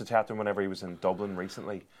a chance to chat to him whenever he was in Dublin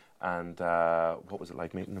recently, and what was it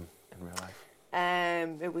like meeting him in real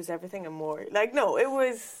life? It was everything and more. Like, no, it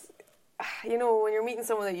was, you know, when you're meeting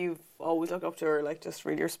someone that you've always looked up to or like just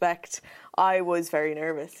really respect, I was very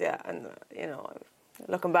nervous, yeah, and you know,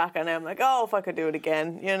 looking back on it, I'm like, oh, if I could do it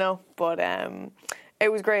again, you know, but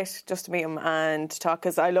it was great just to meet him and talk,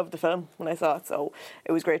 because I loved the film when I saw it, so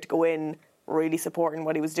it was great to go in really supporting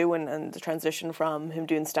what he was doing, and the transition from him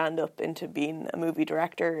doing stand-up into being a movie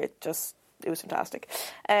director, it was fantastic.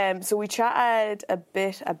 So we chatted a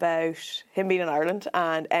bit about him being in Ireland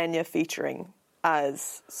and Enya featuring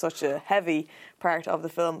as such a heavy part of the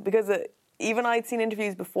film, because even I'd seen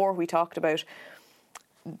interviews before we talked about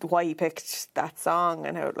why he picked that song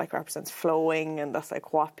and how it like represents flowing, and that's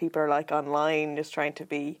like what people are like online, just trying to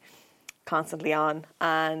be constantly on.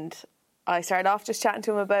 And I started off just chatting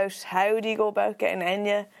to him about how do you go about getting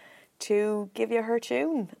Enya to give you her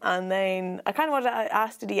tune, and then I kind of wanted to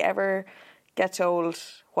ask, did he ever get told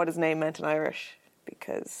what his name meant in Irish,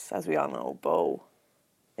 because as we all know, Bo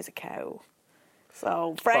is a cow.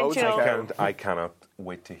 So French, you know. I cannot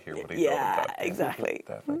wait to hear what he thought of that. Yeah, exactly.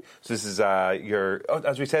 Definitely. So this is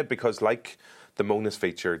as we said, because like the bonus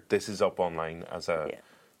feature, this is up online as a... Yeah.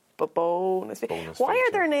 But bonus Why feature.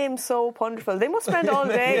 Are their names so wonderful? They must spend all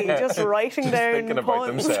day just writing just down thinking about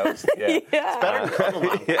puns. themselves. Yeah. Yeah. Better than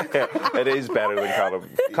Cuddleman. Yeah, it is better than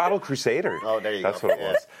Cattle Crusader. Oh, there you That's go. what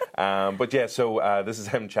it was. But yeah, so this is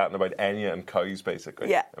him chatting about Enya and cows, basically.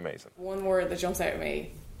 Yeah. Amazing. One word that jumps out at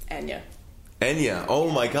me, Enya. Enya.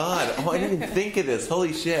 Oh my God. Oh, I didn't even think of this.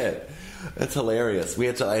 Holy shit. That's hilarious.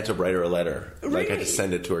 I had to write her a letter. Really? Like I had to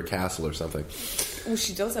send it to her castle or something. Well,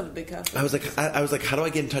 she does have a big castle. I was like, how do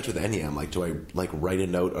I get in touch with Enya? I'm like, do I like write a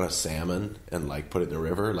note on a salmon and like put it in the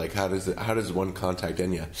river? Like how does one contact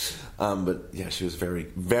Enya? But yeah, she was very,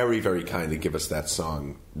 very, very kind to give us that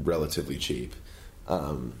song relatively cheap.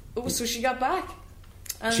 So she got back.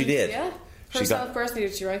 And She did. Yeah. Herself personally,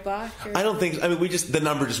 did she write back? Or? I don't think. I mean, the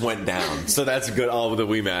number just went down, so that's good. All that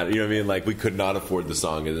we matter. You know what I mean? Like we could not afford the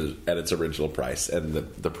song at its original price, and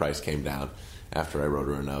the price came down after I wrote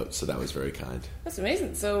her a note. So that was very kind. That's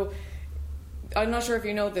amazing. So I'm not sure if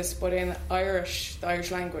you know this, but in the Irish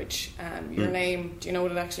language, your name. Do you know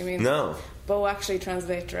what it actually means? No. Bo actually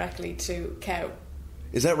translates directly to cow.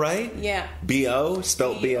 Is that right? Yeah. B-O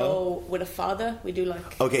spelt B-O. B-O with a father. We do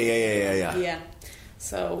like. Okay. Yeah. Yeah.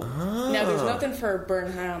 So now there's nothing for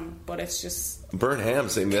Burnham, but it's just Burnham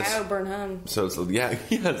saying this. cow Burnham. So it's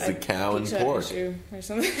it's a cow and pork. Or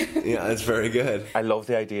something. Yeah, it's very good. I love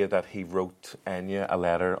the idea that he wrote Enya a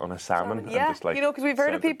letter on a salmon. Yeah, and just, like, you know, because we've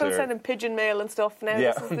heard of sent it people to her. sending pigeon mail and stuff. Now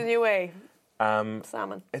Yeah. this is the new way.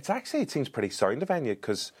 Salmon. It seems pretty sound of Enya,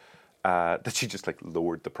 because that she just like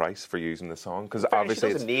lowered the price for using the song, because She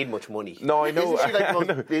obviously doesn't need much money. No, I know.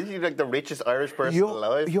 Isn't she like the richest Irish person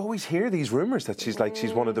alive? You always hear these rumours that she's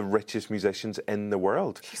one of the richest musicians in the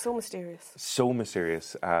world. She's so mysterious. So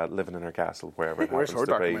mysterious, living in her castle, wherever it Where's happens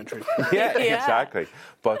her to be. documentary? Yeah, Yeah. exactly.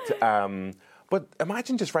 But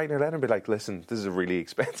imagine just writing her letter and be like, listen, this is a really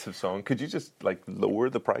expensive song. Could you just like lower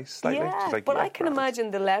the price slightly? Yeah, Just like, but yeah, I can grand. imagine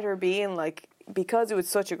the letter being like, because it was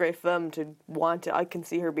such a great film to want to, I can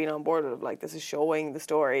see her being on board with it. Like, this is showing the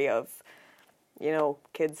story of, you know,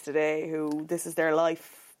 kids today who this is their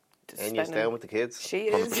life. Enya's down with the kids. She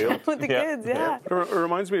on the is field. down with the kids, yeah. It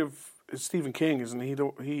reminds me of it's Stephen King, isn't he?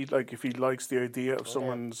 He like if he likes the idea of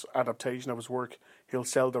someone's adaptation of his work, he'll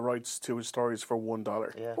sell the rights to his stories for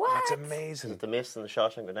 $1. Yeah. That's amazing. The Mist and the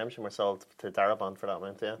Shawshank Redemption were sold to Darabont for that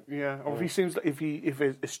amount. Yeah. Yeah, or if he seems like if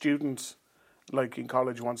a student like in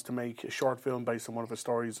college wants to make a short film based on one of his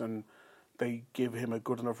stories and they give him a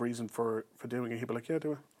good enough reason for doing it, he'll be like, yeah,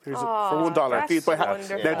 do it. Here's it for $1. that's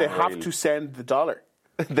Now they have to send the dollar.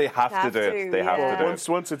 They have to do it. They have to do it.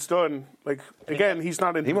 Once it's done, like again, he's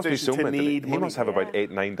not in He must be position so to need He money. must have about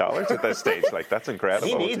 $8-9 at this stage. Like that's incredible.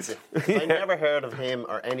 He needs it. I never heard of him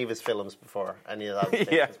or any of his films before. Any of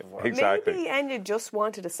that. Yeah, before. exactly. Maybe Enya just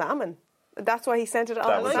wanted a salmon. That's why he sent it on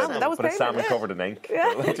That was salmon. it. That was but a payment. salmon covered in ink.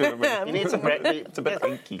 Yeah. Do you know what I mean? You need some bread. It's a bit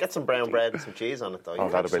inky. Get some brown bread and some cheese on it, though. Oh,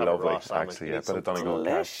 You that'd can't be just have a lovely, raw salmon. actually. You Yeah, need but it some- don't go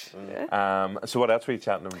cash. Delish. So what else were you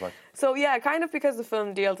chatting about? So yeah, kind of because the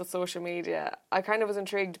film deals with social media, I kind of was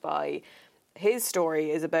intrigued by his story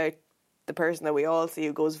is about the person that we all see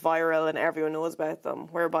who goes viral and everyone knows about them,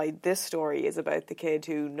 whereby this story is about the kid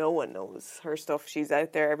who no one knows her stuff. She's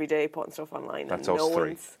out there every day putting stuff online. That's and us no three.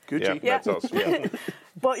 one's... Gucci. Yeah, that's us. Yeah.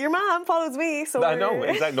 But your mom follows me, so I know,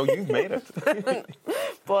 exactly. No, you've made it.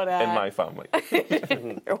 But In my family.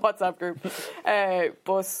 your WhatsApp group.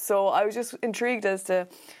 But so I was just intrigued as to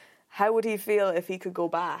how would he feel if he could go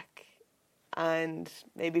back, and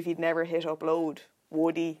maybe if he'd never hit upload,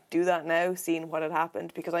 would he do that now, seeing what had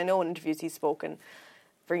happened? Because I know in interviews he's spoken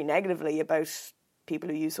very negatively about people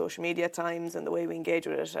who use social media at times and the way we engage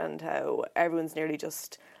with it, and how everyone's nearly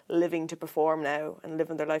just living to perform now and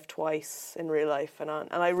living their life twice in real life and on.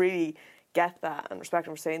 And I really get that and respect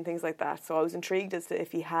him for saying things like that. So I was intrigued as to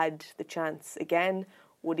if he had the chance again,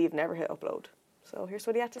 would he have never hit upload? So here's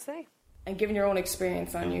what he had to say. And given your own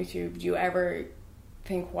experience on YouTube, do you ever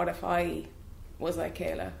think, what if I was like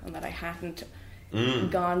Kayla and that I hadn't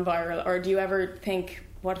gone viral? Or do you ever think,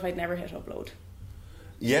 what if I'd never hit upload?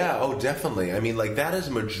 Yeah, oh, definitely. I mean, like, that is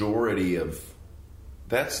a majority of...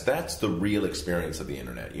 That's the real experience of the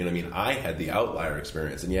internet. You know what I mean? I had the outlier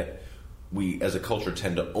experience, and yet we, as a culture,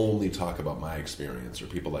 tend to only talk about my experience, or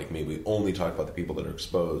people like me. We only talk about the people that are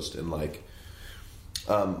exposed. And, like,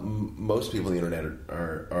 most people on the internet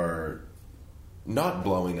are not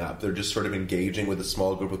blowing up. They're just sort of engaging with a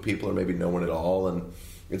small group of people, or maybe no one at all, and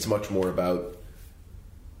it's much more about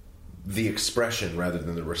the expression rather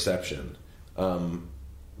than the reception.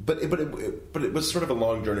 But it was sort of a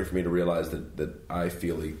long journey for me to realize that I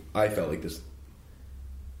felt like this.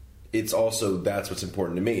 It's also, that's what's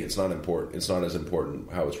important to me. It's not important. It's not as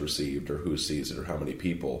important how it's received or who sees it or how many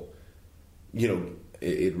people. You know,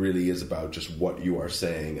 it really is about just what you are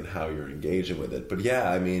saying and how you're engaging with it. But yeah,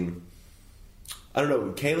 I mean, I don't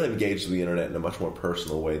know. Kayla engaged with the internet in a much more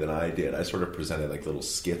personal way than I did. I sort of presented like little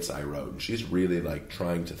skits I wrote, and she's really like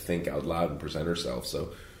trying to think out loud and present herself.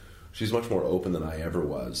 So she's much more open than I ever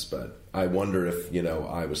was. But I wonder if, you know,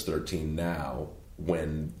 I was 13 now,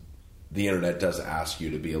 when the internet does ask you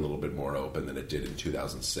to be a little bit more open than it did in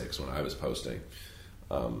 2006 when I was posting.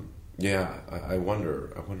 Yeah, I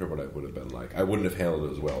wonder what I would have been like. I wouldn't have handled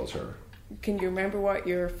it as well as her. Can you remember what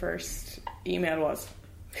your first email was?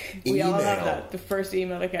 We all have that, the first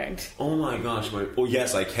email account. Oh my gosh. Well,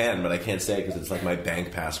 yes, I can, but I can't say it because it's like my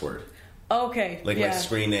bank password. Okay. Like yeah. my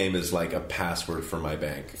screen name is like a password for my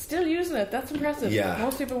bank. Still using it. That's impressive. Yeah.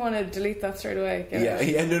 Most people want to delete that straight away.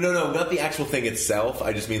 Yeah, no, not the actual thing itself.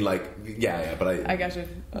 I just mean like, yeah, but I got you.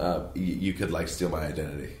 You could like steal my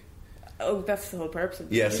identity. Oh, that's the whole purpose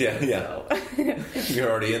of it. Yes, yeah. So. You're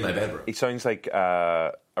already in my bedroom. He sounds like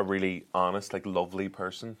a really honest, like lovely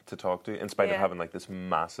person to talk to, in spite of having like this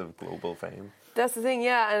massive global fame. That's the thing,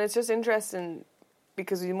 yeah, and it's just interesting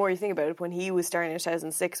because the more you think about it, when he was starting in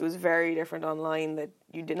 2006, it was very different online, that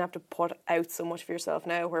you didn't have to put out so much of yourself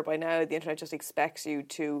now, whereby now the internet just expects you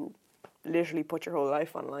to literally put your whole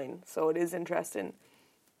life online. So it is interesting.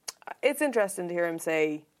 It's interesting to hear him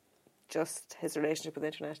say just his relationship with the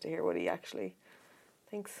internet, to hear what he actually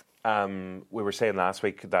thinks. We were saying last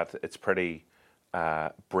week that it's pretty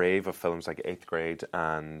brave of films like 8th Grade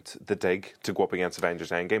and The Dig to go up against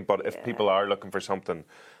Avengers Endgame, but if people are looking for something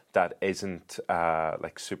that isn't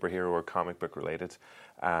like superhero or comic book related,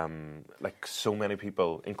 like so many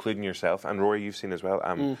people, including yourself and Rory, you've seen as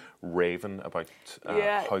well, raving about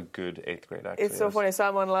how good 8th Grade actually is. It's so funny. I saw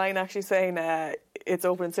him online actually saying it's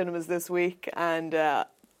open in cinemas this week, and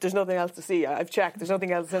there's nothing else to see. I've checked. There's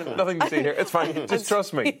nothing else in cinema. Nothing to see here. It's fine. Just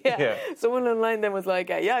trust me. Yeah. Someone online then was like,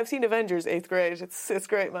 I've seen Avengers 8th Grade. It's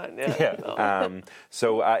great, man.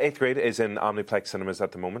 So 8th Grade is in Omniplex cinemas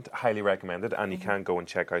at the moment. Highly recommended. And you can go and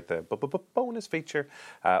check out the bonus feature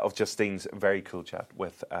of Justine's very cool chat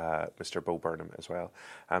with Mr. Bo Burnham as well.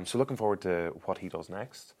 So looking forward to what he does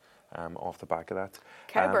next. off the back of that.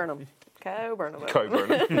 Cow Burnham. Cow Burnham.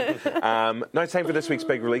 Now it's time for this week's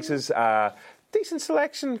big releases. Decent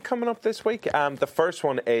selection coming up this week. The first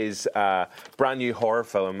one is a brand new horror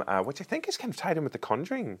film, which I think is kind of tied in with the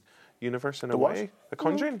Conjuring universe in a way. The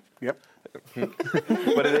Conjuring? Yep.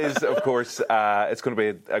 But it is, of course, it's going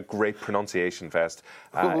to be a great pronunciation fest.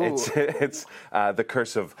 It's The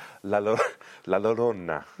Curse of La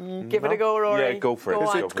Llorona. Give it a go, Rory. Yeah, go for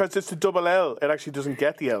it. Because it's a double L. It actually doesn't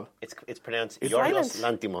get the L. It's pronounced Yorgos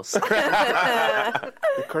Lanthimos.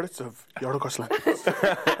 The Curse of Yorgos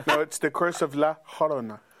Lanthimos. No, it's The Curse of La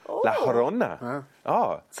Llorona. La Llorona.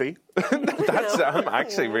 Oh, see, I'm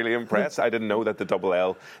actually really impressed. I didn't know that the double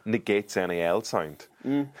L negates any L sound.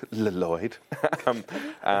 Lloyd.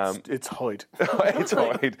 It's Hoyd. It's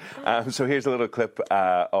Hoyd. So here's a little clip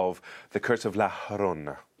of The Curse of La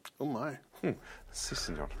Llorona. Oh my. Si,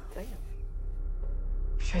 senor.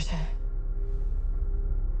 Trisha,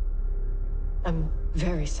 I'm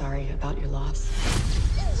very sorry about your loss.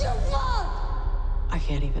 It's your fault! I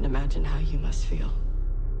can't even imagine how you must feel.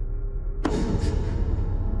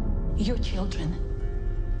 Your children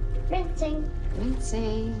Rinsing.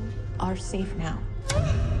 are safe now.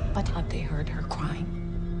 But have they heard her crying?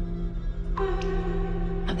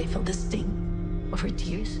 Have they felt the sting of her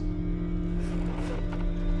tears?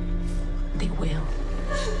 They will.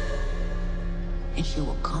 And she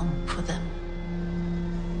will come for them.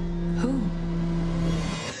 Who?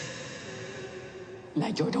 La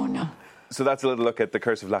Llorona. So that's a little look at The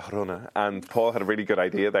Curse of La Llorona. And Paul had a really good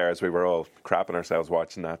idea there as we were all crapping ourselves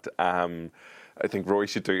watching that. I think Roy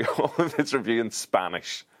should do all of this review in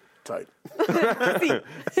Spanish. Tight.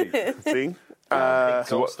 See?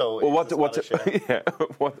 What's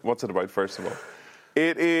it about, first of all?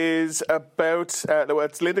 It is about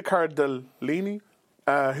it's Linda Cardellini,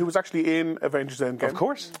 who was actually in Avengers Endgame. Of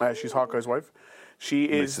course, she's Hawkeye's wife. She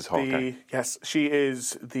is she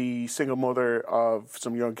is the single mother of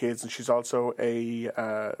some young kids, and she's also a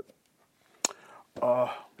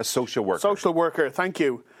social worker. Social worker. Thank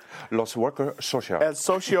you. Los worker social. El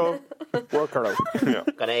socio worker. Yeah.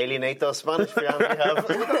 Gonna alienate those Spanish fans we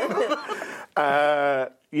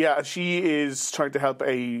have. Yeah, she is trying to help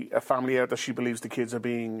a family out that she believes the kids are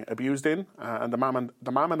being abused in, and the mom and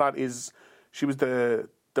that is she was the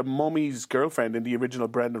mummy's girlfriend in the original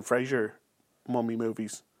Brendan Fraser mummy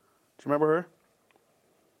movies. Do you remember her?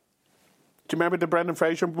 Do you remember the Brendan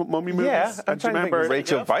Fraser mummy movies? Yeah, I'm trying to think.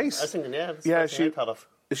 Rachel Weisz. I was thinking,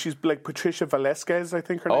 she's like Patricia Velasquez, I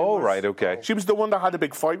think her name was. was. Right, okay. She was the one that had a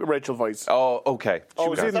big fight with Rachel Weisz. Oh, okay.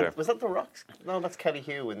 Was that The Rock? No, that's Kelly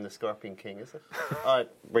Hu in The Scorpion King, is it?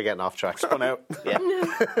 We're getting off track. Spun out. Yeah.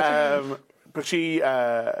 But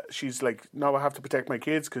she's like, no, I have to protect my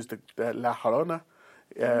kids because the La Llorona,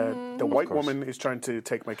 the white woman, is trying to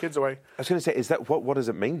take my kids away. I was going to say, is that what does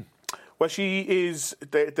it mean? Well, she is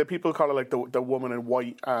the people call her like the woman in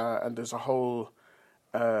white, and there's a whole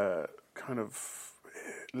kind of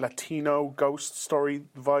Latino ghost story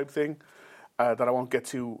vibe thing that I won't get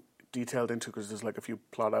too detailed into because there's like a few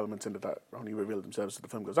plot elements into that only reveal themselves as the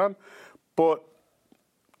film goes on. But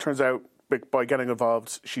turns out by getting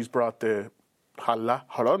involved, she's brought the La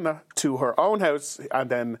Llorona to her own house, and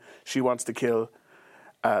then she wants to kill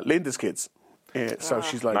Linda's kids. So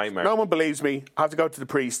she's like, Nightmare. No one believes me. I have to go to the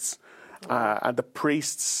priests. And the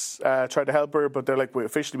priests try to help her, but they're like, we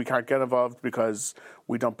can't get involved because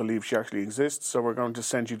we don't believe she actually exists. So we're going to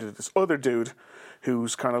send you to this other dude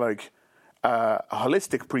who's kind of like a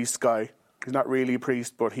holistic priest guy. He's not really a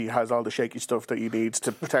priest, but he has all the shaky stuff that you need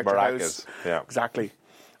to protect your house. Yeah. Exactly.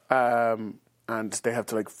 And they have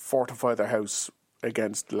to like fortify their house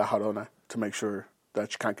against La Llorona to make sure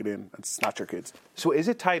that she can't get in and snatch her kids. So is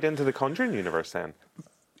it tied into the Conjuring universe then?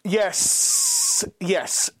 Yes.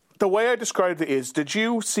 The way I described it is, did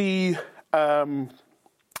you see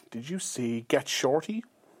Get Shorty?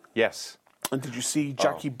 Yes. And did you see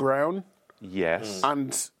Jackie Brown? Yes.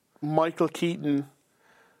 And Michael Keaton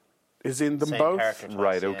is in them Same both.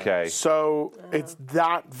 Right, okay. So it's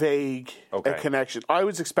that vague a connection. I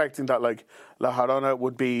was expecting that like La Llorona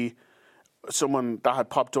would be someone that had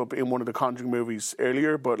popped up in one of the Conjuring movies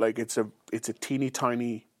earlier, but like it's a teeny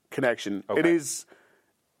tiny connection. Okay. It is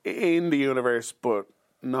in the universe, but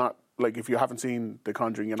not like if you haven't seen The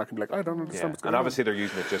Conjuring, you're not going to be like, I don't understand what's going on. And obviously they're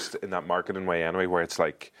using it just in that marketing way anyway, where it's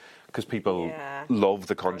like, because people love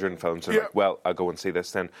the Conjuring films, they're like, well, I'll go and see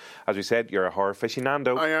this then. As we said, you're a horror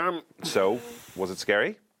aficionado. I am. So, was it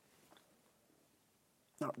scary?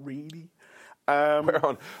 Not really.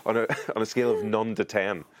 We're on a scale of none to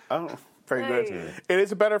 10. Oh, very good. It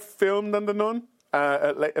is a better film than The Nun.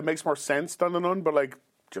 It makes more sense than The Nun, but like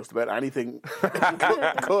just about anything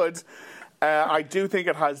could. I do think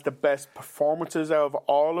it has the best performances out of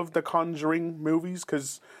all of the Conjuring movies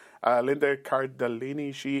because Linda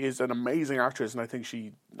Cardellini, she is an amazing actress, and I think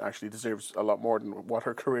she actually deserves a lot more than what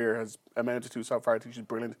her career has amounted to so far. I think she's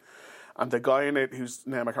brilliant. And the guy in it, whose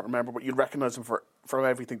name I can't remember, but you'd recognise him from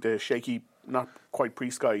everything, the shaky, not quite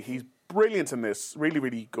priest guy. He's brilliant in this, really,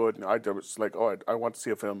 really good. And I was like, I want to see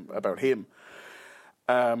a film about him.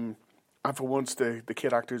 And for once, the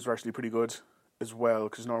kid actors are actually pretty good as well,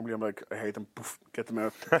 because normally I'm like, I hate them, poof, get them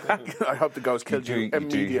out. I hope the ghost killed you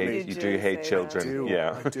immediately. You do hate children.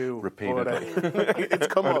 I do. Repeatedly. It's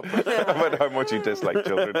come up. About how much you dislike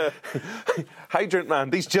children. Hydrant man,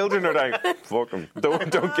 these children are like, fuck them.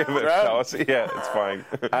 Don't give it a toss. Yeah, it's fine.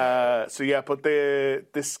 But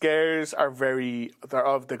the scares are they're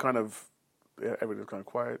of the kind of, everything's kind of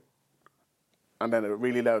quiet, and then a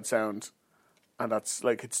really loud sound, and that's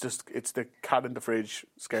like, it's the cat in the fridge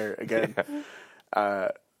scare again.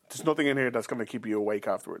 There's nothing in here that's going to keep you awake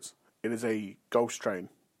afterwards. It is a ghost train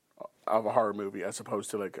of a horror movie as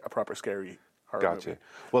opposed to like a proper scary horror movie.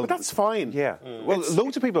 Well, but that's fine. Yeah. Well,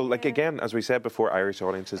 loads of people, like again, as we said before, Irish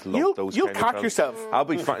audiences love those You'll kind of cack films. yourself. I'll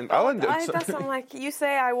be fine. That's something like, you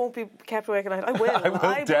say I won't be kept awake at night. I will. I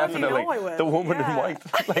will definitely. I will. The woman in white.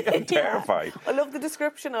 Like, I'm terrified. I love the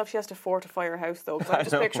description of she has to fortify her house though, because I'm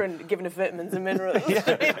just picturing giving it vitamins and minerals.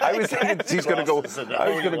 I was thinking she's going to go.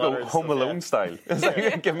 I was going to go Home Alone style. It's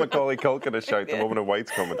like, give Macaulay Culkin a shout. The woman in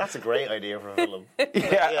white's coming. That's a great idea for a film.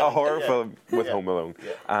 A horror film with Home Alone.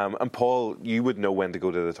 And Paul, you would know when to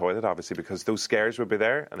go to the toilet, obviously, because those scares would be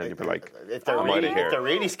there, and then you'd be like, if they're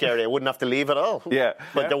really scary, I wouldn't have to leave at all. Yeah.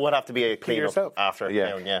 But there would have to be a clean up after.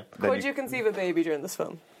 Yeah. Could you conceive a baby during this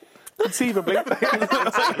film? Conceivably.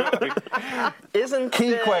 Isn't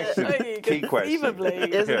key question.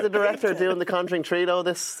 Isn't the director doing the Conjuring 3 though?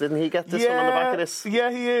 Didn't he get this one on the back of this?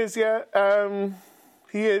 Yeah, he is. Yeah,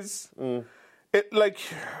 he is. It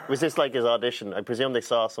was this like his audition? I presume they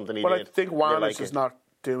saw something he did. I think Warner's is not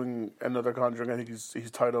doing another Conjuring. I think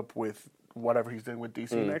he's tied up with whatever he's doing with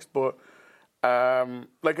DC next. But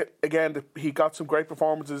again, he got some great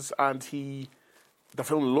performances, and the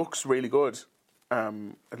film looks really good.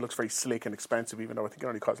 It looks very slick and expensive, even though I think it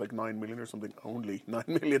only cost like $9 million or something. Only $9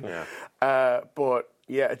 million. Yeah. But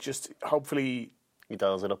yeah, it just hopefully he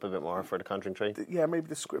dials it up a bit more for the Conjuring 3. Yeah, maybe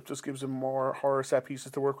the script just gives him more horror set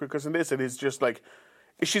pieces to work with. Because in this, it is just like,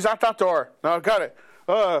 she's at that door. No, got it.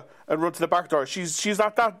 And run to the back door. She's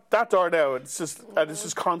at that door now. It's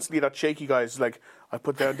just constantly that shaky guy's like, I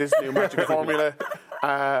put down this new magic formula,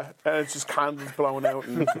 and it's just candles blowing out,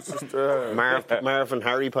 and it's just Marv and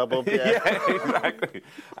Harry pop up. Yeah, exactly.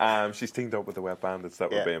 She's teamed up with the Wet Bandits. That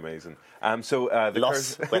would be amazing.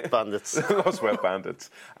 Los Wet Bandits. Los Wet Bandits.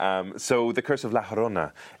 So the Curse of La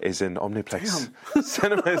Llorona is in Omniplex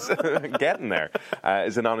cinemas. Getting there.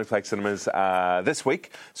 Is in Omniplex cinemas this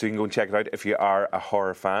week, so you can go and check it out if you are a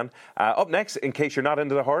horror fan. Up next, in case you're not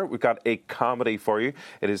into the horror, we've got a comedy for you.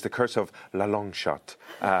 It is The Curse of La Long Shot.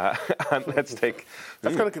 And let's take...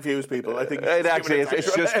 That's going to confuse people. I think it actually is.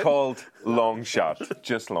 It's just called Long Shot.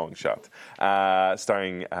 Just Long Shot.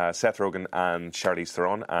 Starring Seth Rogen and Charlize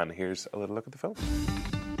Theron. And here's a little look at the film.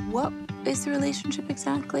 What is the relationship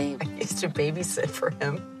exactly? I used to babysit for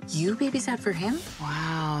him. You babysat for him?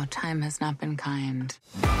 Wow, time has not been kind.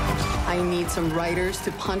 I need some writers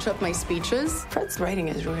to punch up my speeches. Fred's writing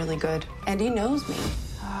is really good, and he knows me.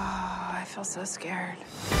 Oh, I feel so scared.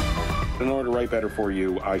 In order to write better for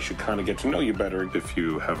you, I should kind of get to know you better if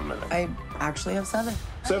you have a minute. I actually have 7.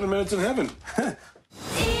 7 minutes in heaven.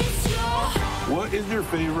 What is your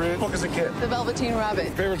favorite book as a kid? The Velveteen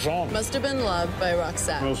Rabbit. Favorite song? Must Have Been Loved by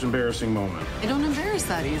Roxette. Most embarrassing moment? I don't embarrass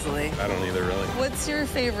that easily. I don't either, really. What's your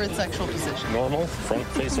favorite sexual position? Normal?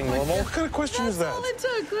 Front-facing normal? What kind of question is that? That's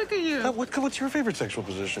all it took. Look at you. What's your favorite sexual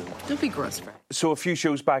position? Don't be gross, Fred. So a few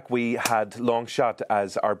shows back, we had Long Shot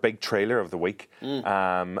as our big trailer of the week.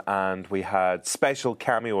 And we had special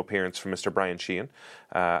cameo appearance from Mr. Brian Sheehan,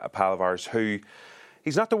 a pal of ours, who...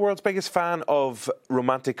 He's not the world's biggest fan of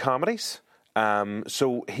romantic comedies.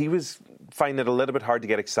 So he was finding it a little bit hard to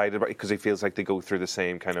get excited about it because he feels like they go through the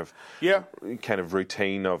same kind of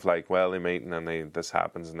routine of like, well, they meet and then this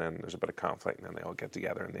happens and then there's a bit of conflict and then they all get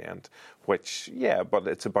together in the end. Which, but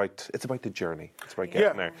it's about the journey. It's about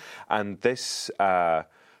getting there. And this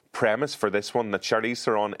premise for this one, that Charlize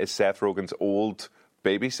Theron is Seth Rogen's old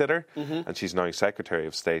babysitter and she's now Secretary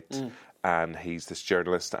of State. And he's this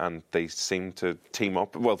journalist, and they seem to team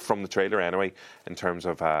up. Well, from the trailer anyway, in terms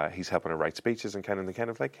of he's helping her write speeches and kind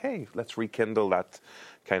of like, hey, let's rekindle that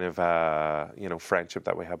kind of friendship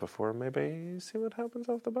that we had before. Maybe see what happens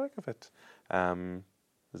off the back of it.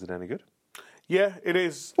 Is it any good? Yeah, it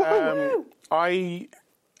is. I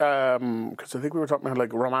because I think we were talking about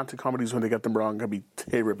like romantic comedies when they get them wrong can be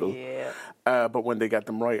terrible. Yeah. But when they get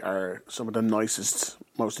them right are some of the nicest,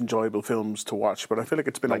 most enjoyable films to watch. But I feel like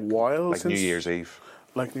it's been a while like since... New Year's Eve.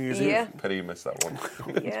 Like New Year's Yeah. Eve. Pity you missed that one.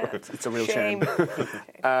 Yeah. It's a real Shame.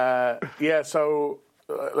 shame. So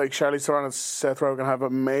like Charlize Theron and Seth Rogen have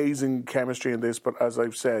amazing chemistry in this, but as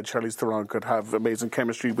I've said, Charlize Theron could have amazing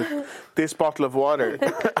chemistry with this bottle of water.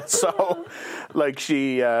 So, like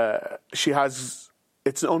she has.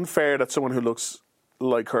 It's unfair that someone who looks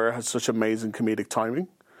like her has such amazing comedic timing,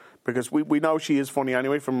 because we know she is funny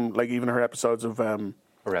anyway from like even her episodes of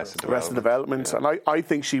Arrested Development. Yeah. And I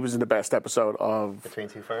think she was in the best episode of Between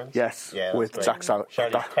Two Ferns? Yes, Yeah, with great. Jack Sal.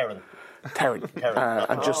 Charlize Theron.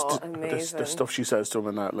 And just the stuff she says to him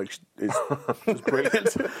and that like is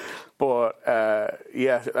brilliant. But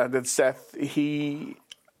and then Seth, he's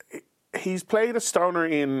played a stoner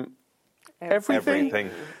in everything.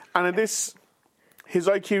 And in this, his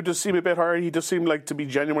IQ does seem a bit higher. He does seem like to be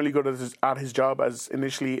genuinely good at his job as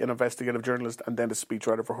initially an investigative journalist and then a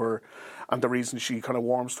speechwriter for her. And the reason she kind of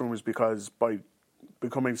warms to him is because by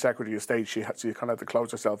becoming Secretary of State, she kind of had to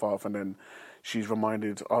close herself off, and then she's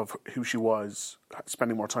reminded of who she was,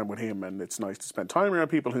 spending more time with him, and it's nice to spend time around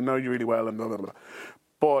people who know you really well, and blah, blah, blah.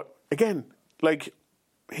 But again, like,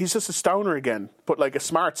 he's just a stoner again, but like a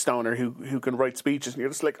smart stoner who can write speeches, and you're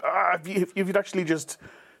just like, if you'd actually just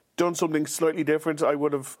done something slightly different, I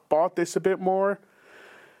would have bought this a bit more.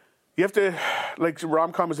 You have to, like,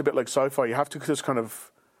 rom-com is a bit like sci-fi. You have to just kind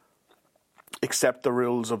of accept the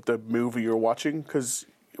rules of the movie you're watching, because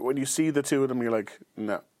when you see the two of them, you're like,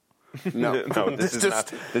 no, this is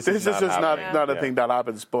just not a thing that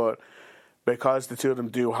happens. But because the two of them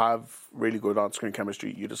do have really good on-screen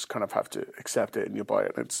chemistry, you just kind of have to accept it and you buy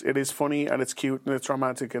it. It is funny and it's cute and it's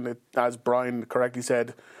romantic, and it, as Brian correctly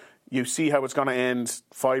said, you see how it's going to end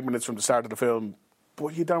 5 minutes from the start of the film,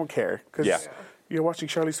 but you don't care because you're watching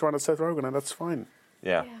Charlize Theron and Seth Rogen, and that's fine.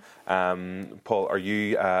 Yeah. Paul, are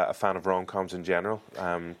you a fan of rom-coms in general?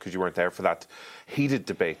 Because you weren't there for that heated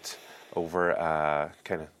debate over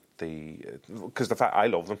kind of because the fact I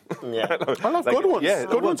love them. Yeah, I love good ones. Yeah,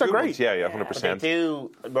 good ones are great. Yeah, 100%. They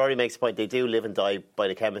do. Rory makes a point. They do live and die by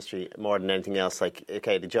the chemistry more than anything else. Like,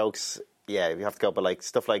 okay, the jokes. Yeah, you have to go, but like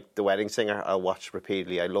stuff like The Wedding Singer, I'll watch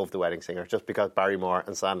repeatedly. I love The Wedding Singer just because Barrymore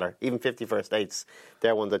and Sandler, even 50 First Dates,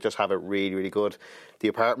 they're ones that just have it really, really good. The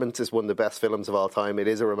Apartment is one of the best films of all time. It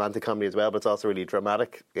is a romantic comedy as well, but it's also really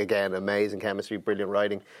dramatic. Again, amazing chemistry, brilliant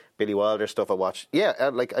writing. Billy Wilder stuff I watch.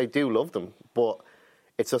 Yeah, like I do love them, but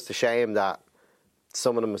it's just a shame that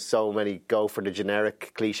some of them, so many go for the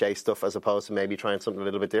generic cliche stuff as opposed to maybe trying something a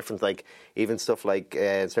little bit different. Like even stuff like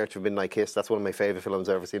In Search of a Midnight Kiss, that's one of my favourite films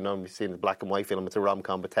I've ever seen. I've seen the black and white film, it's a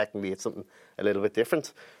rom-com, but technically it's something a little bit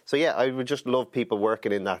different. So yeah, I would just love people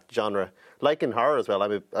working in that genre. Like in horror as well,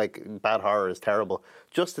 bad horror is terrible.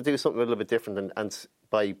 Just to do something a little bit different and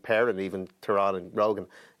by pairing even Theron and Rogen,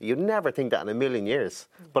 you'd never think that in a million years.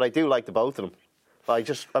 But I do like the both of them. I'm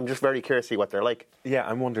just very curious to see what they're like. Yeah,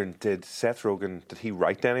 I'm wondering, did Seth Rogen, did he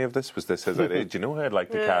write any of this? Was this his idea? Do you know who I'd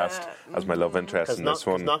like to cast as my love interest in this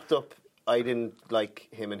one? Knocked Up, I didn't like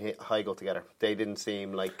him and Heigl together. They didn't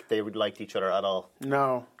seem like they would liked each other at all.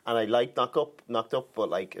 No. And I liked Knocked Up, but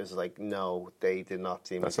like it was like, no, they did not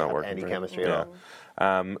seem to have any chemistry at all.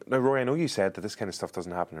 Now, Rory, I know you said that this kind of stuff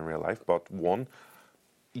doesn't happen in real life, but one,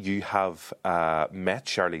 you have met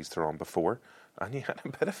Charlize Theron before, and you had a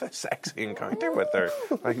bit of a sexy encounter with her.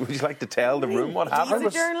 Like, would you like to tell the room what happened?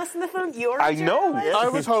 He's a journalist in the film. You're a I know. journalist. I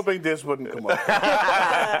was hoping this wouldn't come up.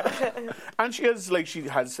 And she has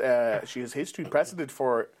history precedent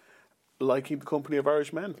for liking the company of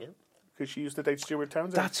Irish men. Because she used to date Stuart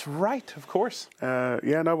Townsend. That's right, of course.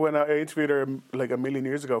 When I interviewed her like a million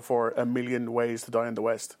years ago for A Million Ways to Die in the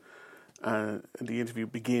West, and the interview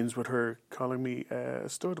begins with her calling me a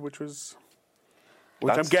stud, which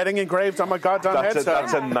I'm getting engraved on my goddamn headset.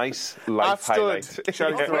 That's a nice life highlight.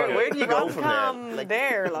 Where do you go from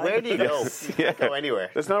there? Where do you go? You go anywhere.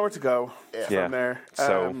 There's nowhere to go from there.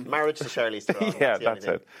 So marriage to Charlize Theron. Yeah, that's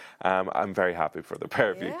it. I'm very happy for the pair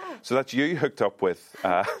of you. So that's you hooked up with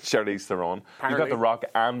Charlize Theron. You got The Rock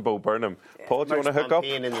and Bo Burnham. Paul, do you want to hook up?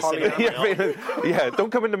 Yeah, don't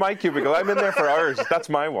come into my cubicle. I'm in there for hours. That's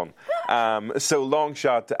my one. So Long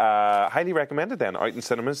Shot, highly recommended then, out in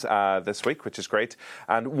cinemas this week, which is great.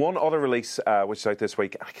 And one other release which is out this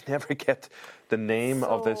week, I can never get the name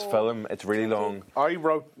of this film. It's really long. I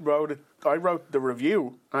wrote the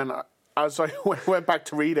review, and as I went back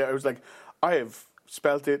to read it, I was like, I have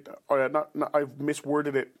spelt it, or I've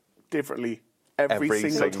misworded it differently every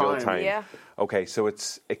single time. Yeah. Okay, so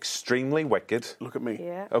it's Extremely Wicked. Look at me.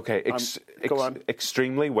 Yeah. Okay, go on.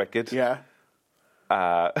 Extremely Wicked. Yeah.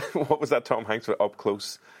 what was that Tom Hanks with Up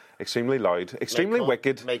Close? Extremely loud, extremely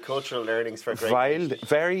wicked. Make cultural learnings for great vile, nation.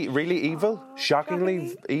 very, really evil,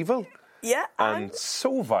 shockingly evil. Yeah. And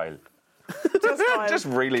so vile. Just vile. Just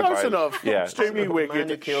really Close vile. enough. Yeah. Extremely Man wicked,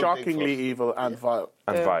 who killed shockingly Bigfoot. evil, and vile.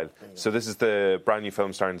 And vile. So this is the brand new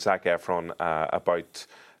film starring Zac Efron about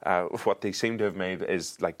what they seem to have made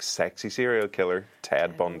is like sexy serial killer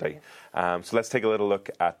Ted Bundy. So let's take a little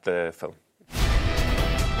look at the film.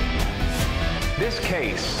 This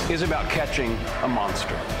case is about catching a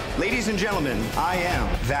monster. Ladies and gentlemen, I am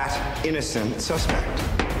that innocent suspect.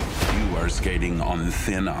 You are skating on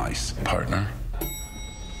thin ice, partner.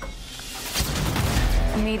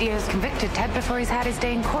 The media has convicted Ted before he's had his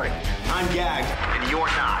day in court. I'm gagged, and you're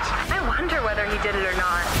not. I wonder whether he did it or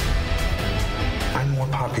not. I'm more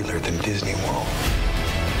popular than Disney World.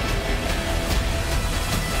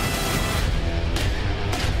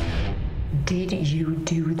 Did you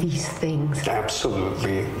do these things?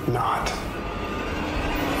 Absolutely not.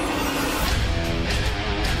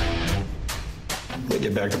 Let me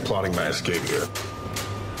get back to plotting my escape here.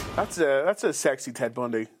 That's a sexy Ted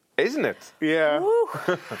Bundy. Isn't it? Yeah.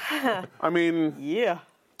 I mean, yeah.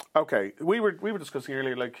 Okay, we were discussing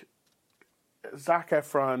earlier, like, Zac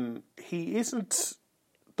Efron, he isn't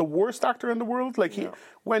the worst actor in the world. Like,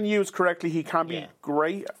 when used correctly, he can be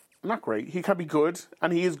great. Not great. He can be good,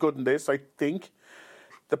 and he is good in this, I think.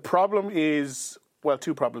 The problem is, well,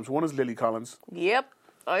 two problems. One is Lily Collins. Yep,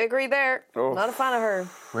 I agree there. Oh. Not a fan of her.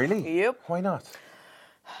 Really? Yep. Why not?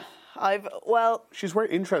 She's where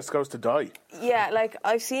interest goes to die. Yeah, like,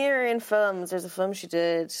 I've seen her in films. There's a film she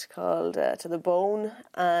did called To the Bone,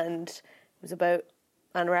 and it was about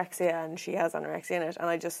anorexia, and she has anorexia in it, and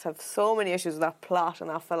I just have so many issues with that plot in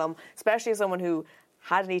that film, especially as someone who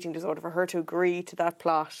had an eating disorder. For her to agree to that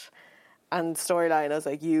plot and storyline, I was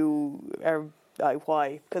like, you are,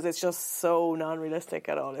 why? Because it's just so non-realistic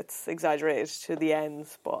at all. It's exaggerated to the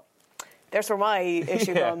ends, but there's where my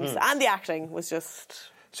issue comes. And the acting was just...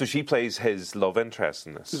 So she plays his love interest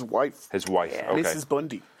in this? His wife. His wife, Yeah. okay. Mrs.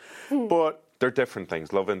 Bundy. But they're different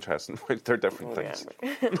things. Love interest and wife, they're different things.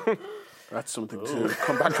 That's something to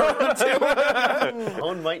come back around to.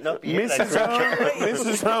 Owen might not be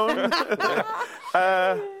Mrs. Owen.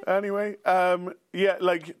 Anyway, yeah,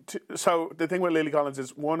 like, so the thing with Lily Collins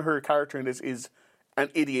is, one, her character in this is an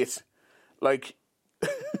idiot. Like,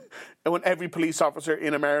 when every police officer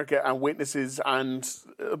in America and witnesses and,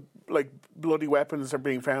 like, bloody weapons are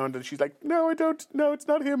being found, and she's like, no, I don't, no, it's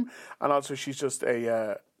not him. And also she's just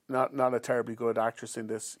not a terribly good actress in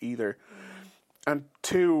this either. And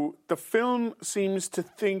two, the film seems to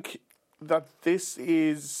think that this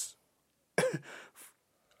is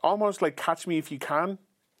almost like Catch Me If You Can.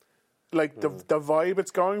 Like, the vibe it's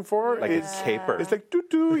going for like is... a caper. It's like,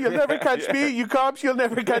 doo-doo, you'll never catch me. You cops, you'll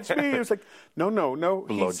never catch me. It's like, no.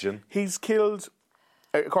 Bludgeon. He's killed,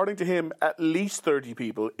 according to him, at least 30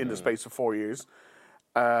 people in the space of 4 years.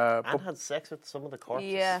 And had sex with some of the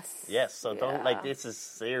corpses. Yes. Yes, so don't, like, this is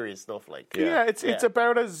serious stuff, like. Yeah, it's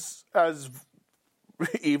about as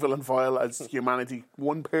evil and vile as humanity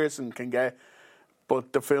one person can get,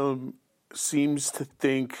 but the film seems to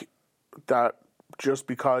think that just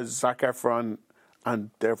because Zac Efron and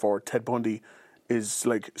therefore Ted Bundy is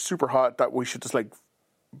like super hot, that we should just like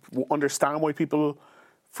understand why people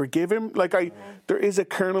forgive him. Like, there is a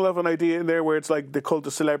kernel of an idea in there where it's like the cult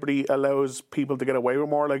of celebrity allows people to get away with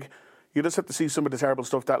more. Like, you just have to see some of the terrible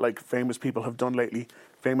stuff that, like, famous people have done lately,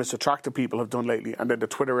 famous attractive people have done lately, and then the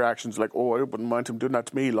Twitter reactions like, oh, I wouldn't mind him doing that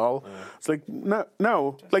to me, lol. It's like,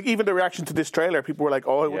 no. Like, even the reaction to this trailer, people were like,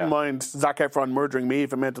 oh, I wouldn't mind Zac Efron murdering me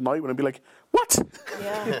if it meant a night. And I'd be like, what?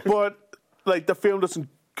 Yeah. But, like, the film doesn't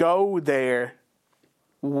go there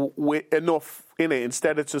with enough in it.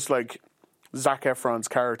 Instead, it's just like Zac Efron's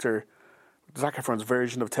character, Zac Efron's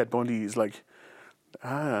version of Ted Bundy is like,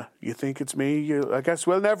 you think it's me? I guess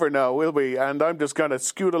we'll never know, will we? And I'm just going to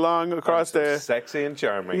scoot along across the... Sexy and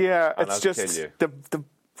charming. Yeah, and it's I'll just kill you.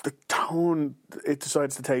 the tone it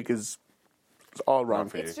decides to take is all wrong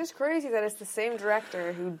for you. It's just crazy that it's the same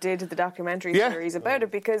director who did the documentary Yeah. series about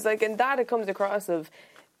it, because, like, in that it comes across of,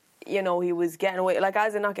 you know, he was getting away, like,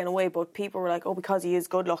 as in not getting away, but people were like, oh, because he is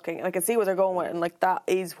good looking. And I can see what they're going with, and, like, that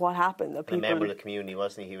is what happened. That people... A member of the community,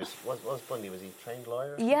 wasn't he? He was Bundy? Was he a trained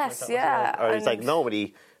lawyer? Or Yes, like that? yeah. Or he's like,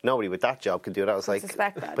 nobody with that job can do that. I was like,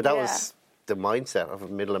 suspect that, but that yeah. was the mindset of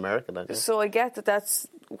middle America then. Yeah. So I get that that's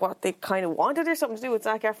what they kind of wanted. There's something to do with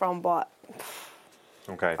Zac Efron, but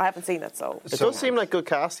okay, I haven't seen it, so... It does seem like good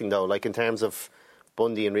casting, though, like, in terms of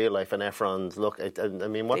Bundy in real life and Efron's look. I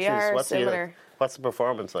mean, what's the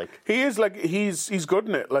performance like? He is, like, he's good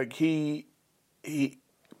in it. Like, he's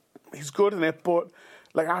good in it, but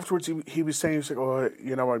like afterwards he was saying, he was like, oh,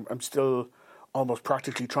 you know, I'm still almost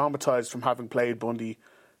practically traumatized from having played Bundy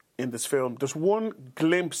in this film. There's one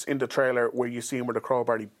glimpse in the trailer where you see him with a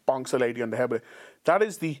crowbar, he bonks a lady on the head with it. That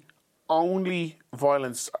is the only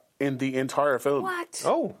violence in the entire film. What?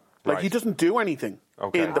 Oh, like right. he doesn't do anything.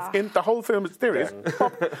 Okay. In the whole film. There he is.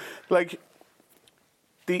 Like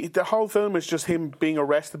the whole film is just him being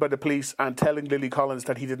arrested by the police and telling Lily Collins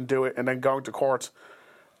that he didn't do it, and then going to court,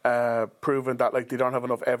 proving that like they don't have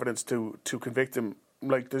enough evidence to convict him.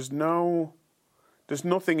 Like there's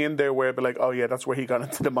nothing in there where be like, oh yeah, that's where he got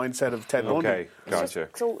into the mindset of Ted Bundy. Okay, gotcha.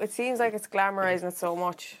 So it seems like it's glamorising it so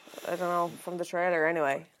much. I don't know, from the trailer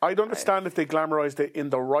anyway. I'd understand if they glamorised it in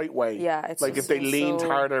the right way. Yeah, it's like if just they leaned so...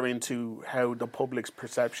 harder into how the public's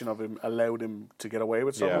perception of him allowed him to get away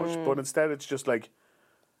with so much. But instead it's just like,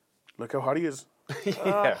 look how hot he is.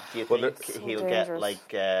 Yeah. Do you think he'll get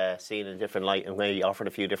like seen in a different light and maybe offered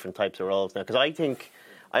a few different types of roles now? Because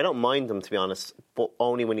I don't mind him, to be honest, but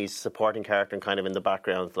only when he's supporting character and kind of in the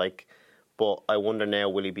background. Like, but I wonder now,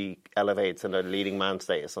 will he be elevated to the leading man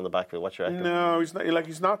status on the back of it? What you reckon? No, he's not. Like,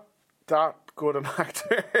 he's not that good an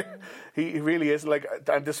actor. he really is. Like,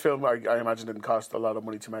 and this film, I imagine, didn't cost a lot of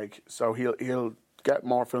money to make. So he'll get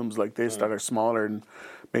more films like this that are smaller and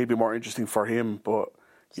maybe more interesting for him. But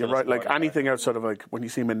you're right. Like anything outside of like when you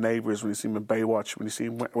see him in Neighbours, when you see him in Baywatch, when you see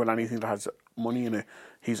him when anything that has money in it,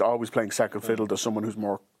 he's always playing second fiddle to someone who's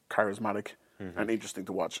more charismatic and interesting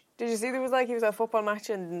to watch. Did you see he was at a football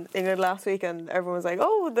match in England last week and everyone was like,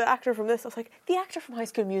 oh, the actor from this. I was like, the actor from High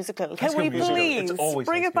School Musical. Can we please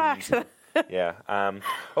bring it back? Yeah.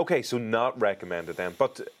 Okay, so not recommended then.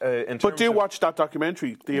 But watch that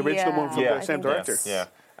documentary, the original one from the same director. Yeah.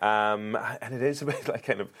 And it is a bit like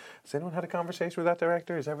kind of, has anyone had a conversation with that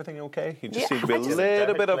director? Is everything okay? He just seems to be a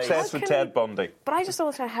little bit obsessed with Ted Bundy. But I just don't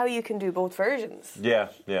understand how you can do both versions. Yeah.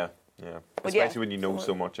 Especially when you know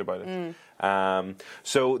so much about it.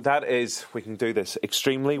 So that is, we can do this,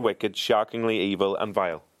 extremely wicked, shockingly evil and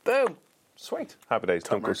vile. Boom. Sweet. Happy days.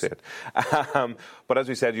 Don't go see it. But as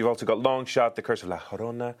we said, you've also got Long Shot, The Curse of La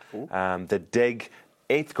Llorona, The Dig,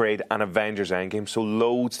 8th Grade and Avengers Endgame, so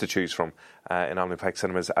loads to choose from in Omniplex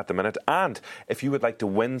cinemas at the minute. And if you would like to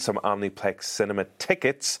win some Omniplex cinema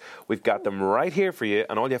tickets, we've got them right here for you,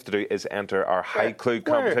 and all you have to do is enter our High Clue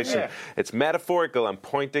competition. Yeah. It's metaphorical and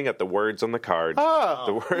pointing at the words on the card.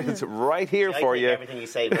 The words right here for you. Everything you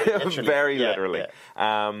say very literally. Very literally.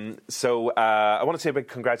 So I want to say a big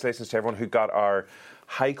congratulations to everyone who got our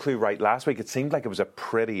High Clue right last week. It seemed like it was a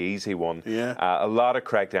pretty easy one. Yeah. A lot of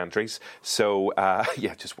correct entries. So,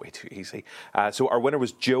 just way too easy. So our winner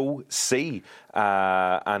was Joe C.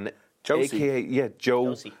 And AKA,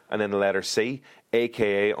 Josie. And then the letter C.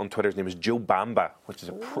 AKA on Twitter, his name is Joe Bamba, which is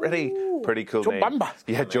a pretty cool name. Joe Bamba.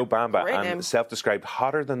 Yeah, Joe Bamba. Great and name. Self-described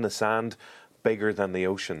hotter than the sand, bigger than the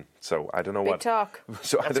ocean. So I don't know big talk.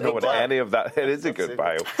 So I don't know what any of that. It is a good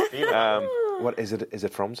bio. What is it? Is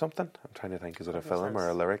it from something? I'm trying to think. Is it a film or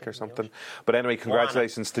a lyric or something? But anyway,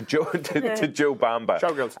 congratulations to Joe Bamba.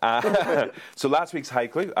 Showgirls. So last week's High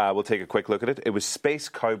Clue, we'll take a quick look at it. It was Space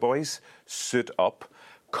Cowboys, Suit Up,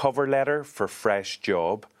 Cover Letter for Fresh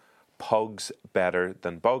Job, Pugs Better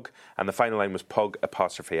Than Bug, and the final line was Pug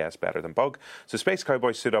 'S better than Bug. So Space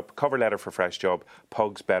Cowboys, Suit Up, Cover Letter for Fresh Job,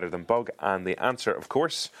 Pugs Better Than Bug, and the answer, of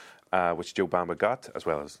course, which Joe Bamba got, as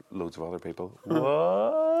well as loads of other people,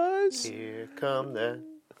 was... Here come the...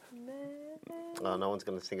 Oh, no one's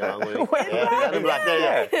going to sing along with me. It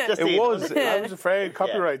was. I was afraid.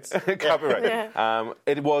 Copyrights. Copyright. Yeah.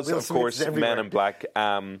 It was, of course, Men in Black.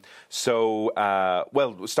 Starting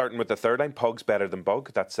with the third line, Pug's Better Than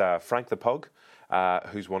Bug. That's Frank the Pug,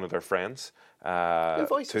 who's one of their friends. Who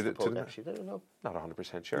voices the Pug, actually? I don't know. Not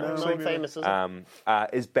 100% sure. No, so famous, is it?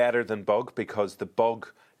 Is better than Bug because the Bug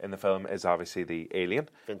in the film is obviously the alien.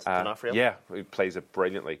 Vincent D'Onofrio. Yeah, he plays it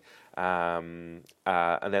brilliantly. And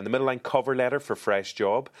then the middle line, Cover Letter for Fresh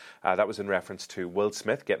Job. That was in reference to Will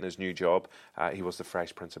Smith getting his new job. He was the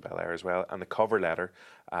Fresh Prince of Bel-Air as well. And the cover letter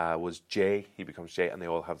was Jay. He becomes Jay, and they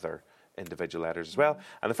all have their individual letters as well.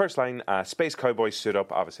 And the first line, Space Cowboys Suit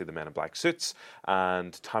Up, obviously the Men in Black suits.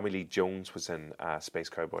 And Tommy Lee Jones was in Space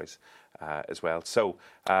Cowboys as well. So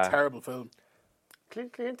terrible film.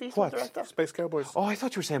 Clint Eastwood director. Space Cowboys. Oh, I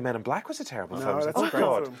thought you were saying Men in Black was a terrible film. That's a great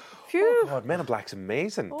film. Oh, God, Men in Black's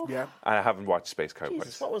amazing. Oh. Yeah. I haven't watched Space Cowboys.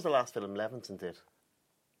 Jesus, what was the last film Levinson did?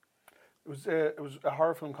 It was a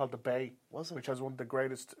horror film called The Bay. Was it? Which has one of the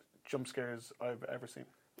greatest jump scares I've ever seen.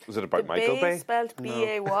 Was it about the Michael Bay? Spelled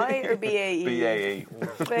B-A-Y or B-A-E? B-A-E.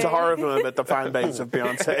 It's a horror film about the fan base of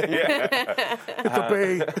Beyonce. It's a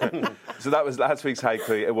B. So that was last week's High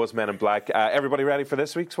Clue. It was Men in Black. Everybody ready for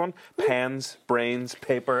this week's one? Pens, brains,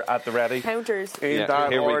 paper at the ready. Counters. In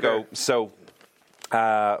that here order. we go. So,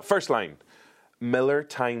 first line. Miller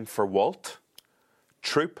time for Walt.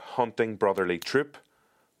 Troop hunting brotherly troop.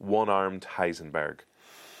 One-armed Heisenberg.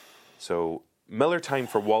 So, Miller time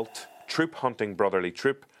for Walt. Troop hunting brotherly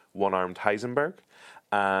troop. One-armed Heisenberg.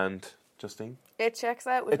 And, Justine? It checks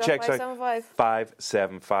out. We've It got checks 575.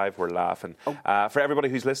 575. We're laughing. For everybody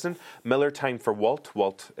who's listening, Miller time for Walt.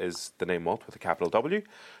 Walt is the name Walt with a capital W.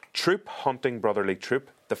 Troop hunting brotherly troop.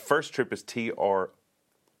 The first troop is T-R-O-U-P-E.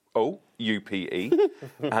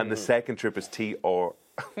 And the second troop is T-R...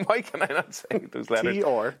 Why can I not say those letters?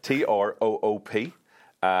 T-R. T-R-O-O-P.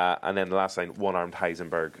 And then the last line, one-armed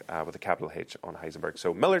Heisenberg with a capital H on Heisenberg.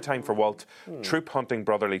 So Miller time for Walt, troop hunting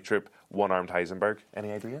brotherly troop, one-armed Heisenberg.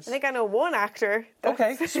 Any ideas? I think I know one actor.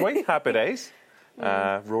 Okay, sweet. Happy days.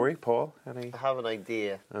 Rory, Paul, any? I have an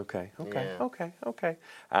idea. Okay.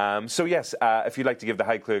 Yeah. So yes, if you'd like to give the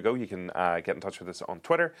High Clue a go, you can get in touch with us on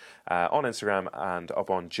Twitter, on Instagram, and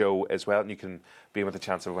up on Joe as well. And you can be in with a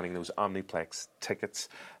chance of winning those Omniplex tickets.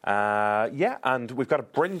 And we've got a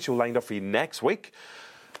brilliant show lined up for you next week.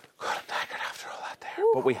 God, I'm knackered after all that there.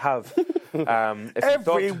 But we have...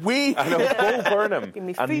 Every week. I know, Bo Burnham Give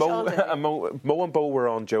me and fish all day. Mo and Bo were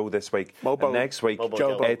on Joe this week. And next week,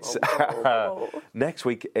 it's next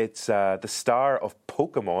week it's the star of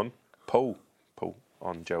Pokemon, Poe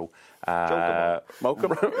on Joe. Pokemon.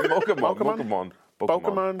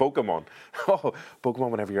 Oh,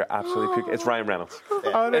 Pokemon whenever you're absolutely puking. It's Ryan Reynolds.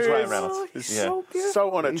 Oh, It's Ryan Reynolds. He's so beautiful.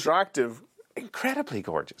 So unattractive. Incredibly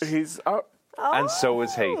gorgeous. He's... And so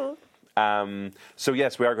is he. So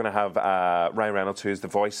yes, we are going to have Ryan Reynolds, who is the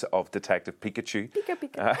voice of Detective Pikachu,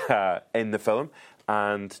 in the film,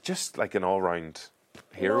 and just like an all-round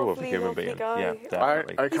hero of a human being. Guy. Yeah,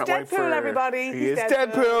 definitely. I can't He's wait for Deadpool, everybody. He is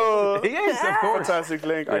Deadpool. He is, of course. Fantastic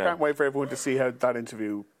link. I can't wait for everyone to see how that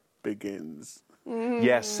interview begins.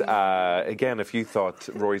 Yes, again, if you thought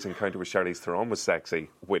Roy's encounter with Charlize Theron was sexy,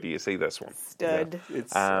 wait till you see this one. Stud.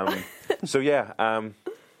 Yeah. So yeah,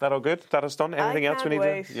 that all good? That us done? Anything else we need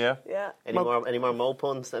wait. to? Yeah. Any more Moe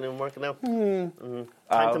puns? Anyone working out?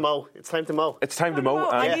 Time to mow. It's time to mow. It's time to mow.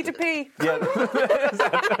 I need to pee. Yeah.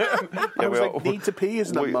 I was like, need to pee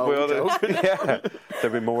isn't a mow joke. Yeah.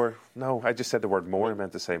 There'll be more. No, I just said the word more. I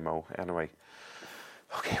meant to say mow. Anyway.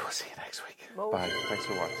 Okay, we'll see you next week. Mow. Bye. Thanks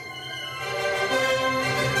for watching.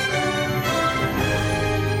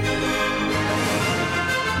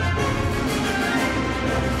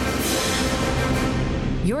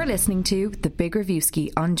 You're listening to The Big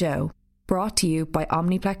Reviewski on Joe, brought to you by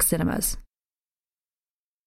Omniplex Cinemas.